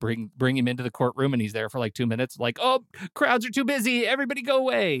it. They bring him into the courtroom and he's there for like 2 minutes. Like, oh, crowds are too busy. Everybody go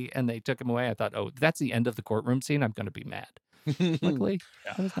away. And they took him away. I thought, oh, that's the end of the courtroom scene. I'm going to be mad. Luckily,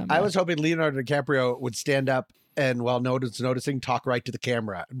 I was hoping Leonardo DiCaprio would stand up and while noticing, talk right to the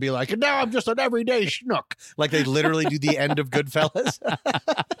camera and be like, "Now I'm just an everyday schnook," like they literally do the end of Goodfellas.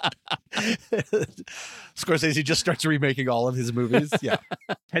 Scorsese just starts remaking all of his movies. Yeah.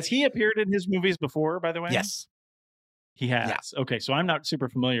 Has he appeared in his movies before, by the way? Yes. He has. Yeah. Okay, so I'm not super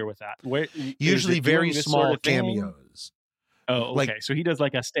familiar with that. Usually very small sort of cameos. Oh, okay. So he does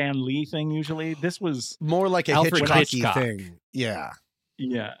like a Stan Lee thing usually. This was more like a Hitchcock thing. Yeah.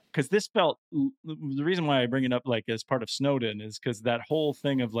 Yeah, because this felt, the reason why I bring it up like as part of Snowden is because that whole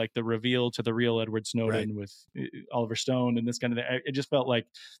thing of like the reveal to the real Edward Snowden with Oliver Stone and this kind of thing, it just felt like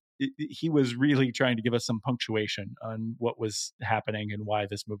he was really trying to give us some punctuation on what was happening and why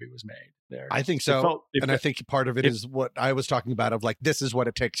this movie was made there. I think so. I think part of it is what I was talking about of like, this is what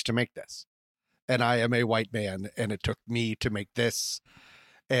it takes to make this. And I am a white man and it took me to make this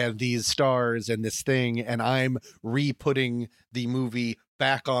and these stars and this thing. And I'm re-putting the movie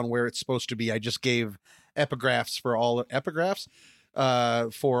back on where it's supposed to be. I just gave epigraphs for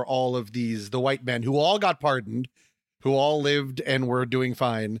all of these, the white men who all got pardoned, who all lived and were doing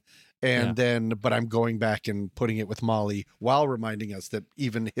fine. And then, but I'm going back and putting it with Molly while reminding us that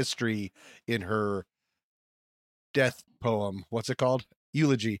even history in her death poem, what's it called?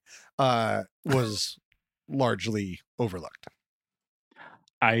 Eulogy, was largely overlooked.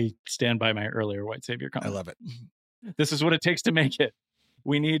 I stand by my earlier white savior comment. I love it. This is what it takes to make it.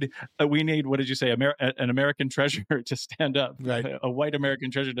 We need, what did you say? An American treasure to stand up, right? A white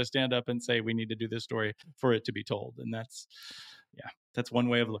American treasure to stand up and say, we need to do this story for it to be told. And that's one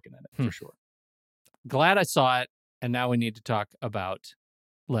way of looking at it for sure. Glad I saw it. And now we need to talk about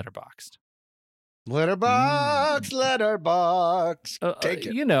Letterboxd. Letterboxd. Take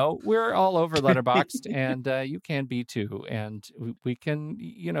it. You know, we're all over Letterboxd, and you can be too. And we can,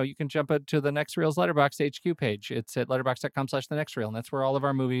 you can jump to the Next Reel's Letterboxd HQ page. It's at letterboxd.com/thenextreel, and that's where all of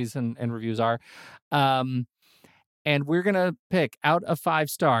our movies and reviews are. And we're gonna pick out of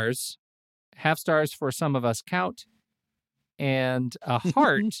 5 stars, half stars for some of us count, and a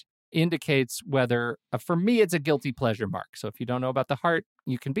heart indicates whether, for me, it's a guilty pleasure mark. So if you don't know about the heart,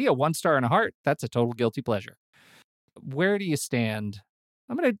 you can be a 1 star and a heart. That's a total guilty pleasure. Where do you stand?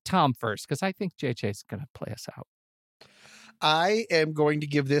 I'm going to Tom first because I think JJ's going to play us out. I am going to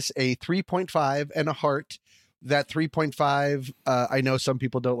give this a 3.5 and a heart. That 3.5, I know some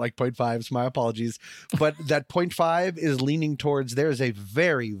people don't like 0.5s, my apologies, but that 0.5 is leaning towards there's a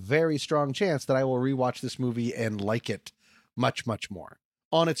very, very strong chance that I will rewatch this movie and like it much, much more.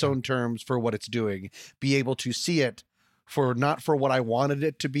 On its own terms for what it's doing, be able to see it for not for what I wanted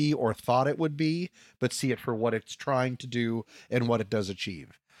it to be or thought it would be, but see it for what it's trying to do and what it does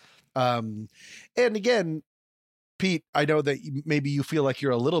achieve. And again, Pete, I know that maybe you feel like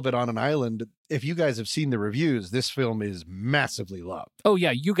you're a little bit on an island. If you guys have seen the reviews, this film is massively loved. Oh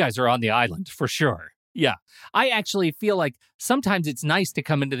yeah, you guys are on the island for sure. Yeah. I actually feel like sometimes it's nice to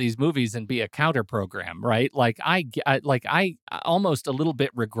come into these movies and be a counter program, right? Like I almost a little bit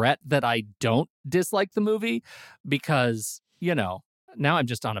regret that I don't dislike the movie because, now I'm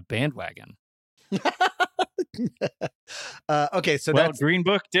just on a bandwagon. Okay, so Green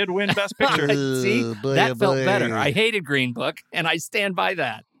Book did win Best Picture. See, that felt better. I hated Green Book, and I stand by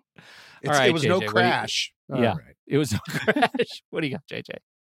that. All right, it was JJ, no crash. Right. It was no crash. What do you got, JJ?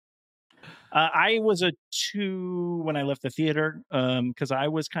 I was a 2 when I left the theater because I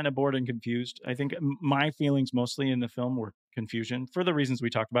was kind of bored and confused. I think my feelings mostly in the film were confusion for the reasons we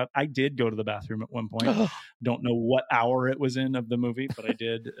talked about. I did go to the bathroom at one point. Don't know what hour it was in of the movie, but I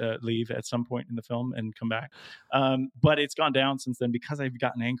did leave at some point in the film and come back. But it's gone down since then because I've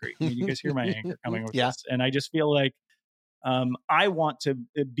gotten angry. I mean, you guys hear my anger coming with this. And I just feel like I want to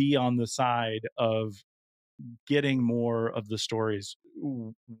be on the side of getting more of the stories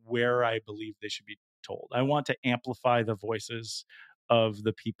where I believe they should be told. I want to amplify the voices of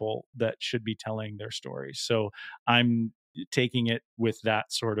the people that should be telling their stories. So I'm taking it with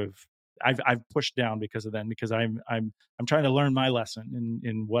that sort of I've pushed down because of that, because I'm trying to learn my lesson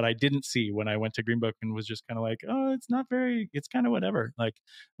in what I didn't see when I went to Green Book and was just kind of like, oh, it's kind of whatever. Like,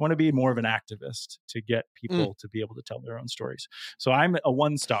 I want to be more of an activist to get people to be able to tell their own stories. So I'm a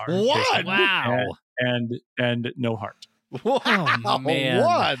 1 star. What? Wow. And no heart. Wow, oh, man.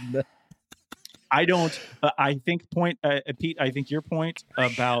 1. I don't. I think Pete. I think your point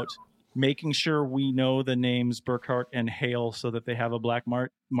about making sure we know the names Burkhart and Hale so that they have a black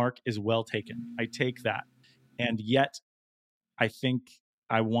mark is well taken. I take that, and yet I think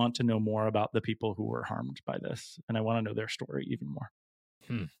I want to know more about the people who were harmed by this, and I want to know their story even more.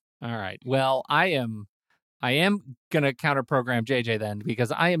 All right. Well, I am gonna counter program JJ then,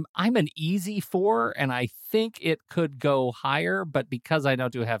 because I'm an easy 4, and I think it could go higher, but because I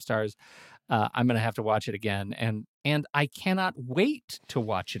don't do half stars, I'm gonna have to watch it again, and I cannot wait to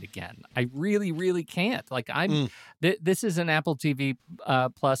watch it again. I really, really can't. Like this is an Apple TV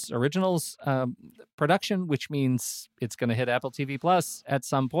Plus Originals production, which means it's gonna hit Apple TV Plus at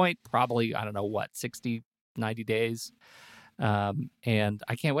some point, probably, I don't know what, 60, 90 days. And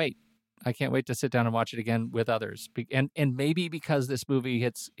I can't wait. I can't wait to sit down and watch it again with others. And maybe because this movie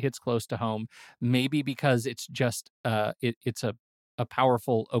hits close to home, maybe because it's just it's a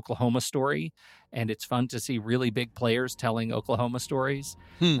powerful Oklahoma story, and it's fun to see really big players telling Oklahoma stories.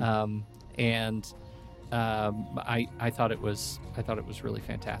 I thought it was really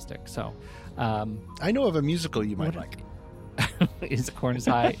fantastic. So I know of a musical you might like. Is Corn as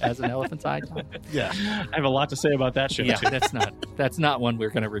High as an Elephant's Eye, Tom? Yeah. I have a lot to say about that show, too. That's not one we're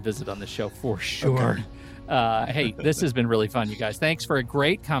going to revisit on the show for sure. Okay. Hey, this has been really fun, you guys. Thanks for a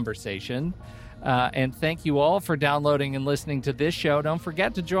great conversation. And thank you all for downloading and listening to this show. Don't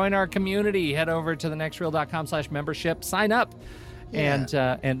forget to join our community. Head over to thenextreel.com/membership. Sign up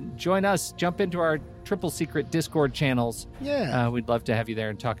and join us. Jump into our triple secret Discord channels. Yeah. We'd love to have you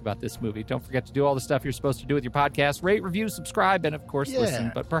there and talk about this movie. Don't forget to do all the stuff you're supposed to do with your podcast. Rate, review, subscribe, and of course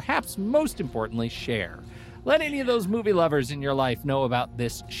listen. But perhaps most importantly, share. Let any of those movie lovers in your life know about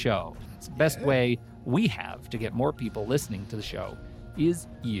this show. It's the best way we have to get more people listening to the show is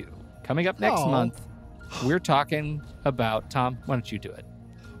you. Coming up next month, we're talking about, Tom, why don't you do it?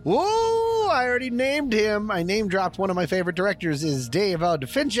 Whoa, I already named him. I name dropped one of my favorite directors is David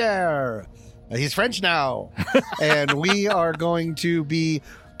Fincher. He's French now. And we are going to be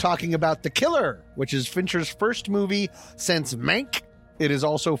talking about The Killer, which is Fincher's first movie since Mank. It is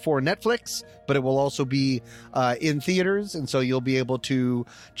also for Netflix, but it will also be in theaters. And so you'll be able to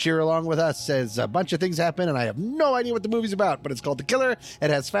cheer along with us as a bunch of things happen. And I have no idea what the movie's about, but it's called The Killer. It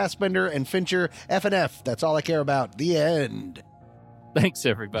has Fassbender and Fincher. F&F. That's all I care about. The end. Thanks,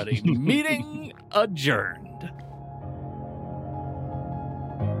 everybody. Meeting adjourned.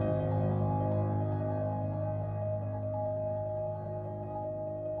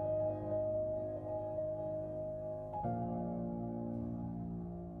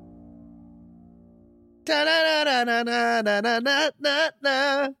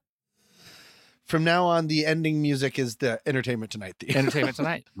 From now on, the ending music is the Entertainment Tonight theme. Entertainment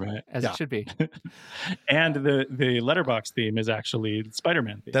Tonight, right? As it should be. And the Letterboxd theme is actually the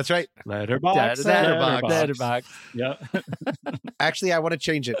Spider-Man theme. That's right. Letterboxd. Yeah. Actually, I want to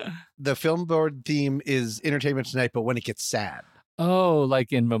change it. The Film Board theme is Entertainment Tonight, but when it gets sad. Oh,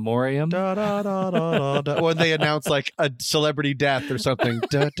 like in Memoriam? Da, da, da, da, da. When they announce like a celebrity death or something.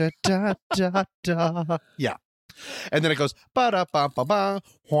 Da, da, da, da, da. Yeah. And then it goes ba-da-ba-ba-ba,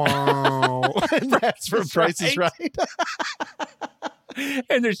 wow. And that's from Price is Right.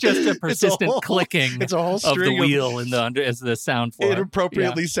 And there's just a persistent clicking it's a whole of string the wheel in the as the sound for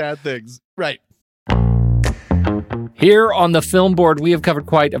inappropriately sad things. Right. Here on the Film Board, we have covered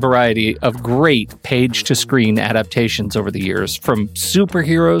quite a variety of great page-to-screen adaptations over the years, from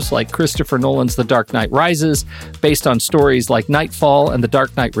superheroes like Christopher Nolan's The Dark Knight Rises, based on stories like Nightfall and The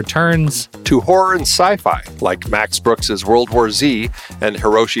Dark Knight Returns, to horror and sci-fi like Max Brooks' World War Z and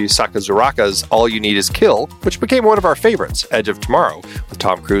Hiroshi Sakazuraka's All You Need Is Kill, which became one of our favorites, Edge of Tomorrow, with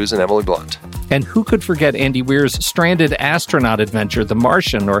Tom Cruise and Emily Blunt. And who could forget Andy Weir's stranded astronaut adventure, The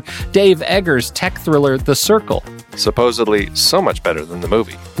Martian, or Dave Eggers' tech thriller, The Circle. Supposedly so much better than the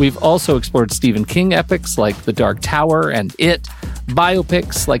movie. We've also explored Stephen King epics like The Dark Tower and It,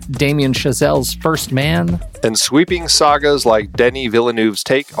 biopics like Damien Chazelle's First Man, and sweeping sagas like Denis Villeneuve's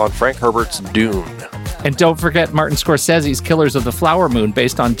take on Frank Herbert's Dune. And don't forget Martin Scorsese's Killers of the Flower Moon,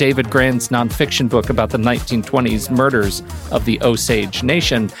 based on David Grant's nonfiction book about the 1920s murders of the Osage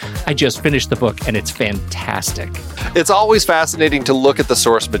Nation. I just finished the book, and it's fantastic. It's always fascinating to look at the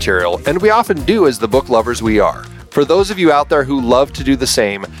source material, and we often do as the book lovers we are. For those of you out there who love to do the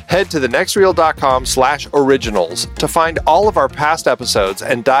same, head to thenextreel.com/originals to find all of our past episodes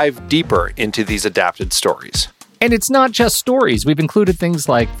and dive deeper into these adapted stories. And it's not just stories. We've included things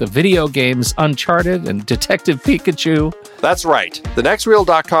like the video games Uncharted and Detective Pikachu. That's right.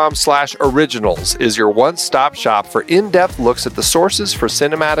 thenextreel.com/originals is your one-stop shop for in-depth looks at the sources for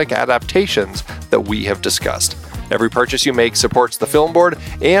cinematic adaptations that we have discussed. Every purchase you make supports the Film Board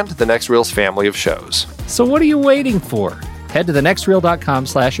and the Next Reel's family of shows. So what are you waiting for? Head to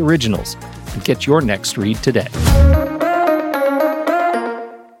thenextreel.com/originals and get your next read today.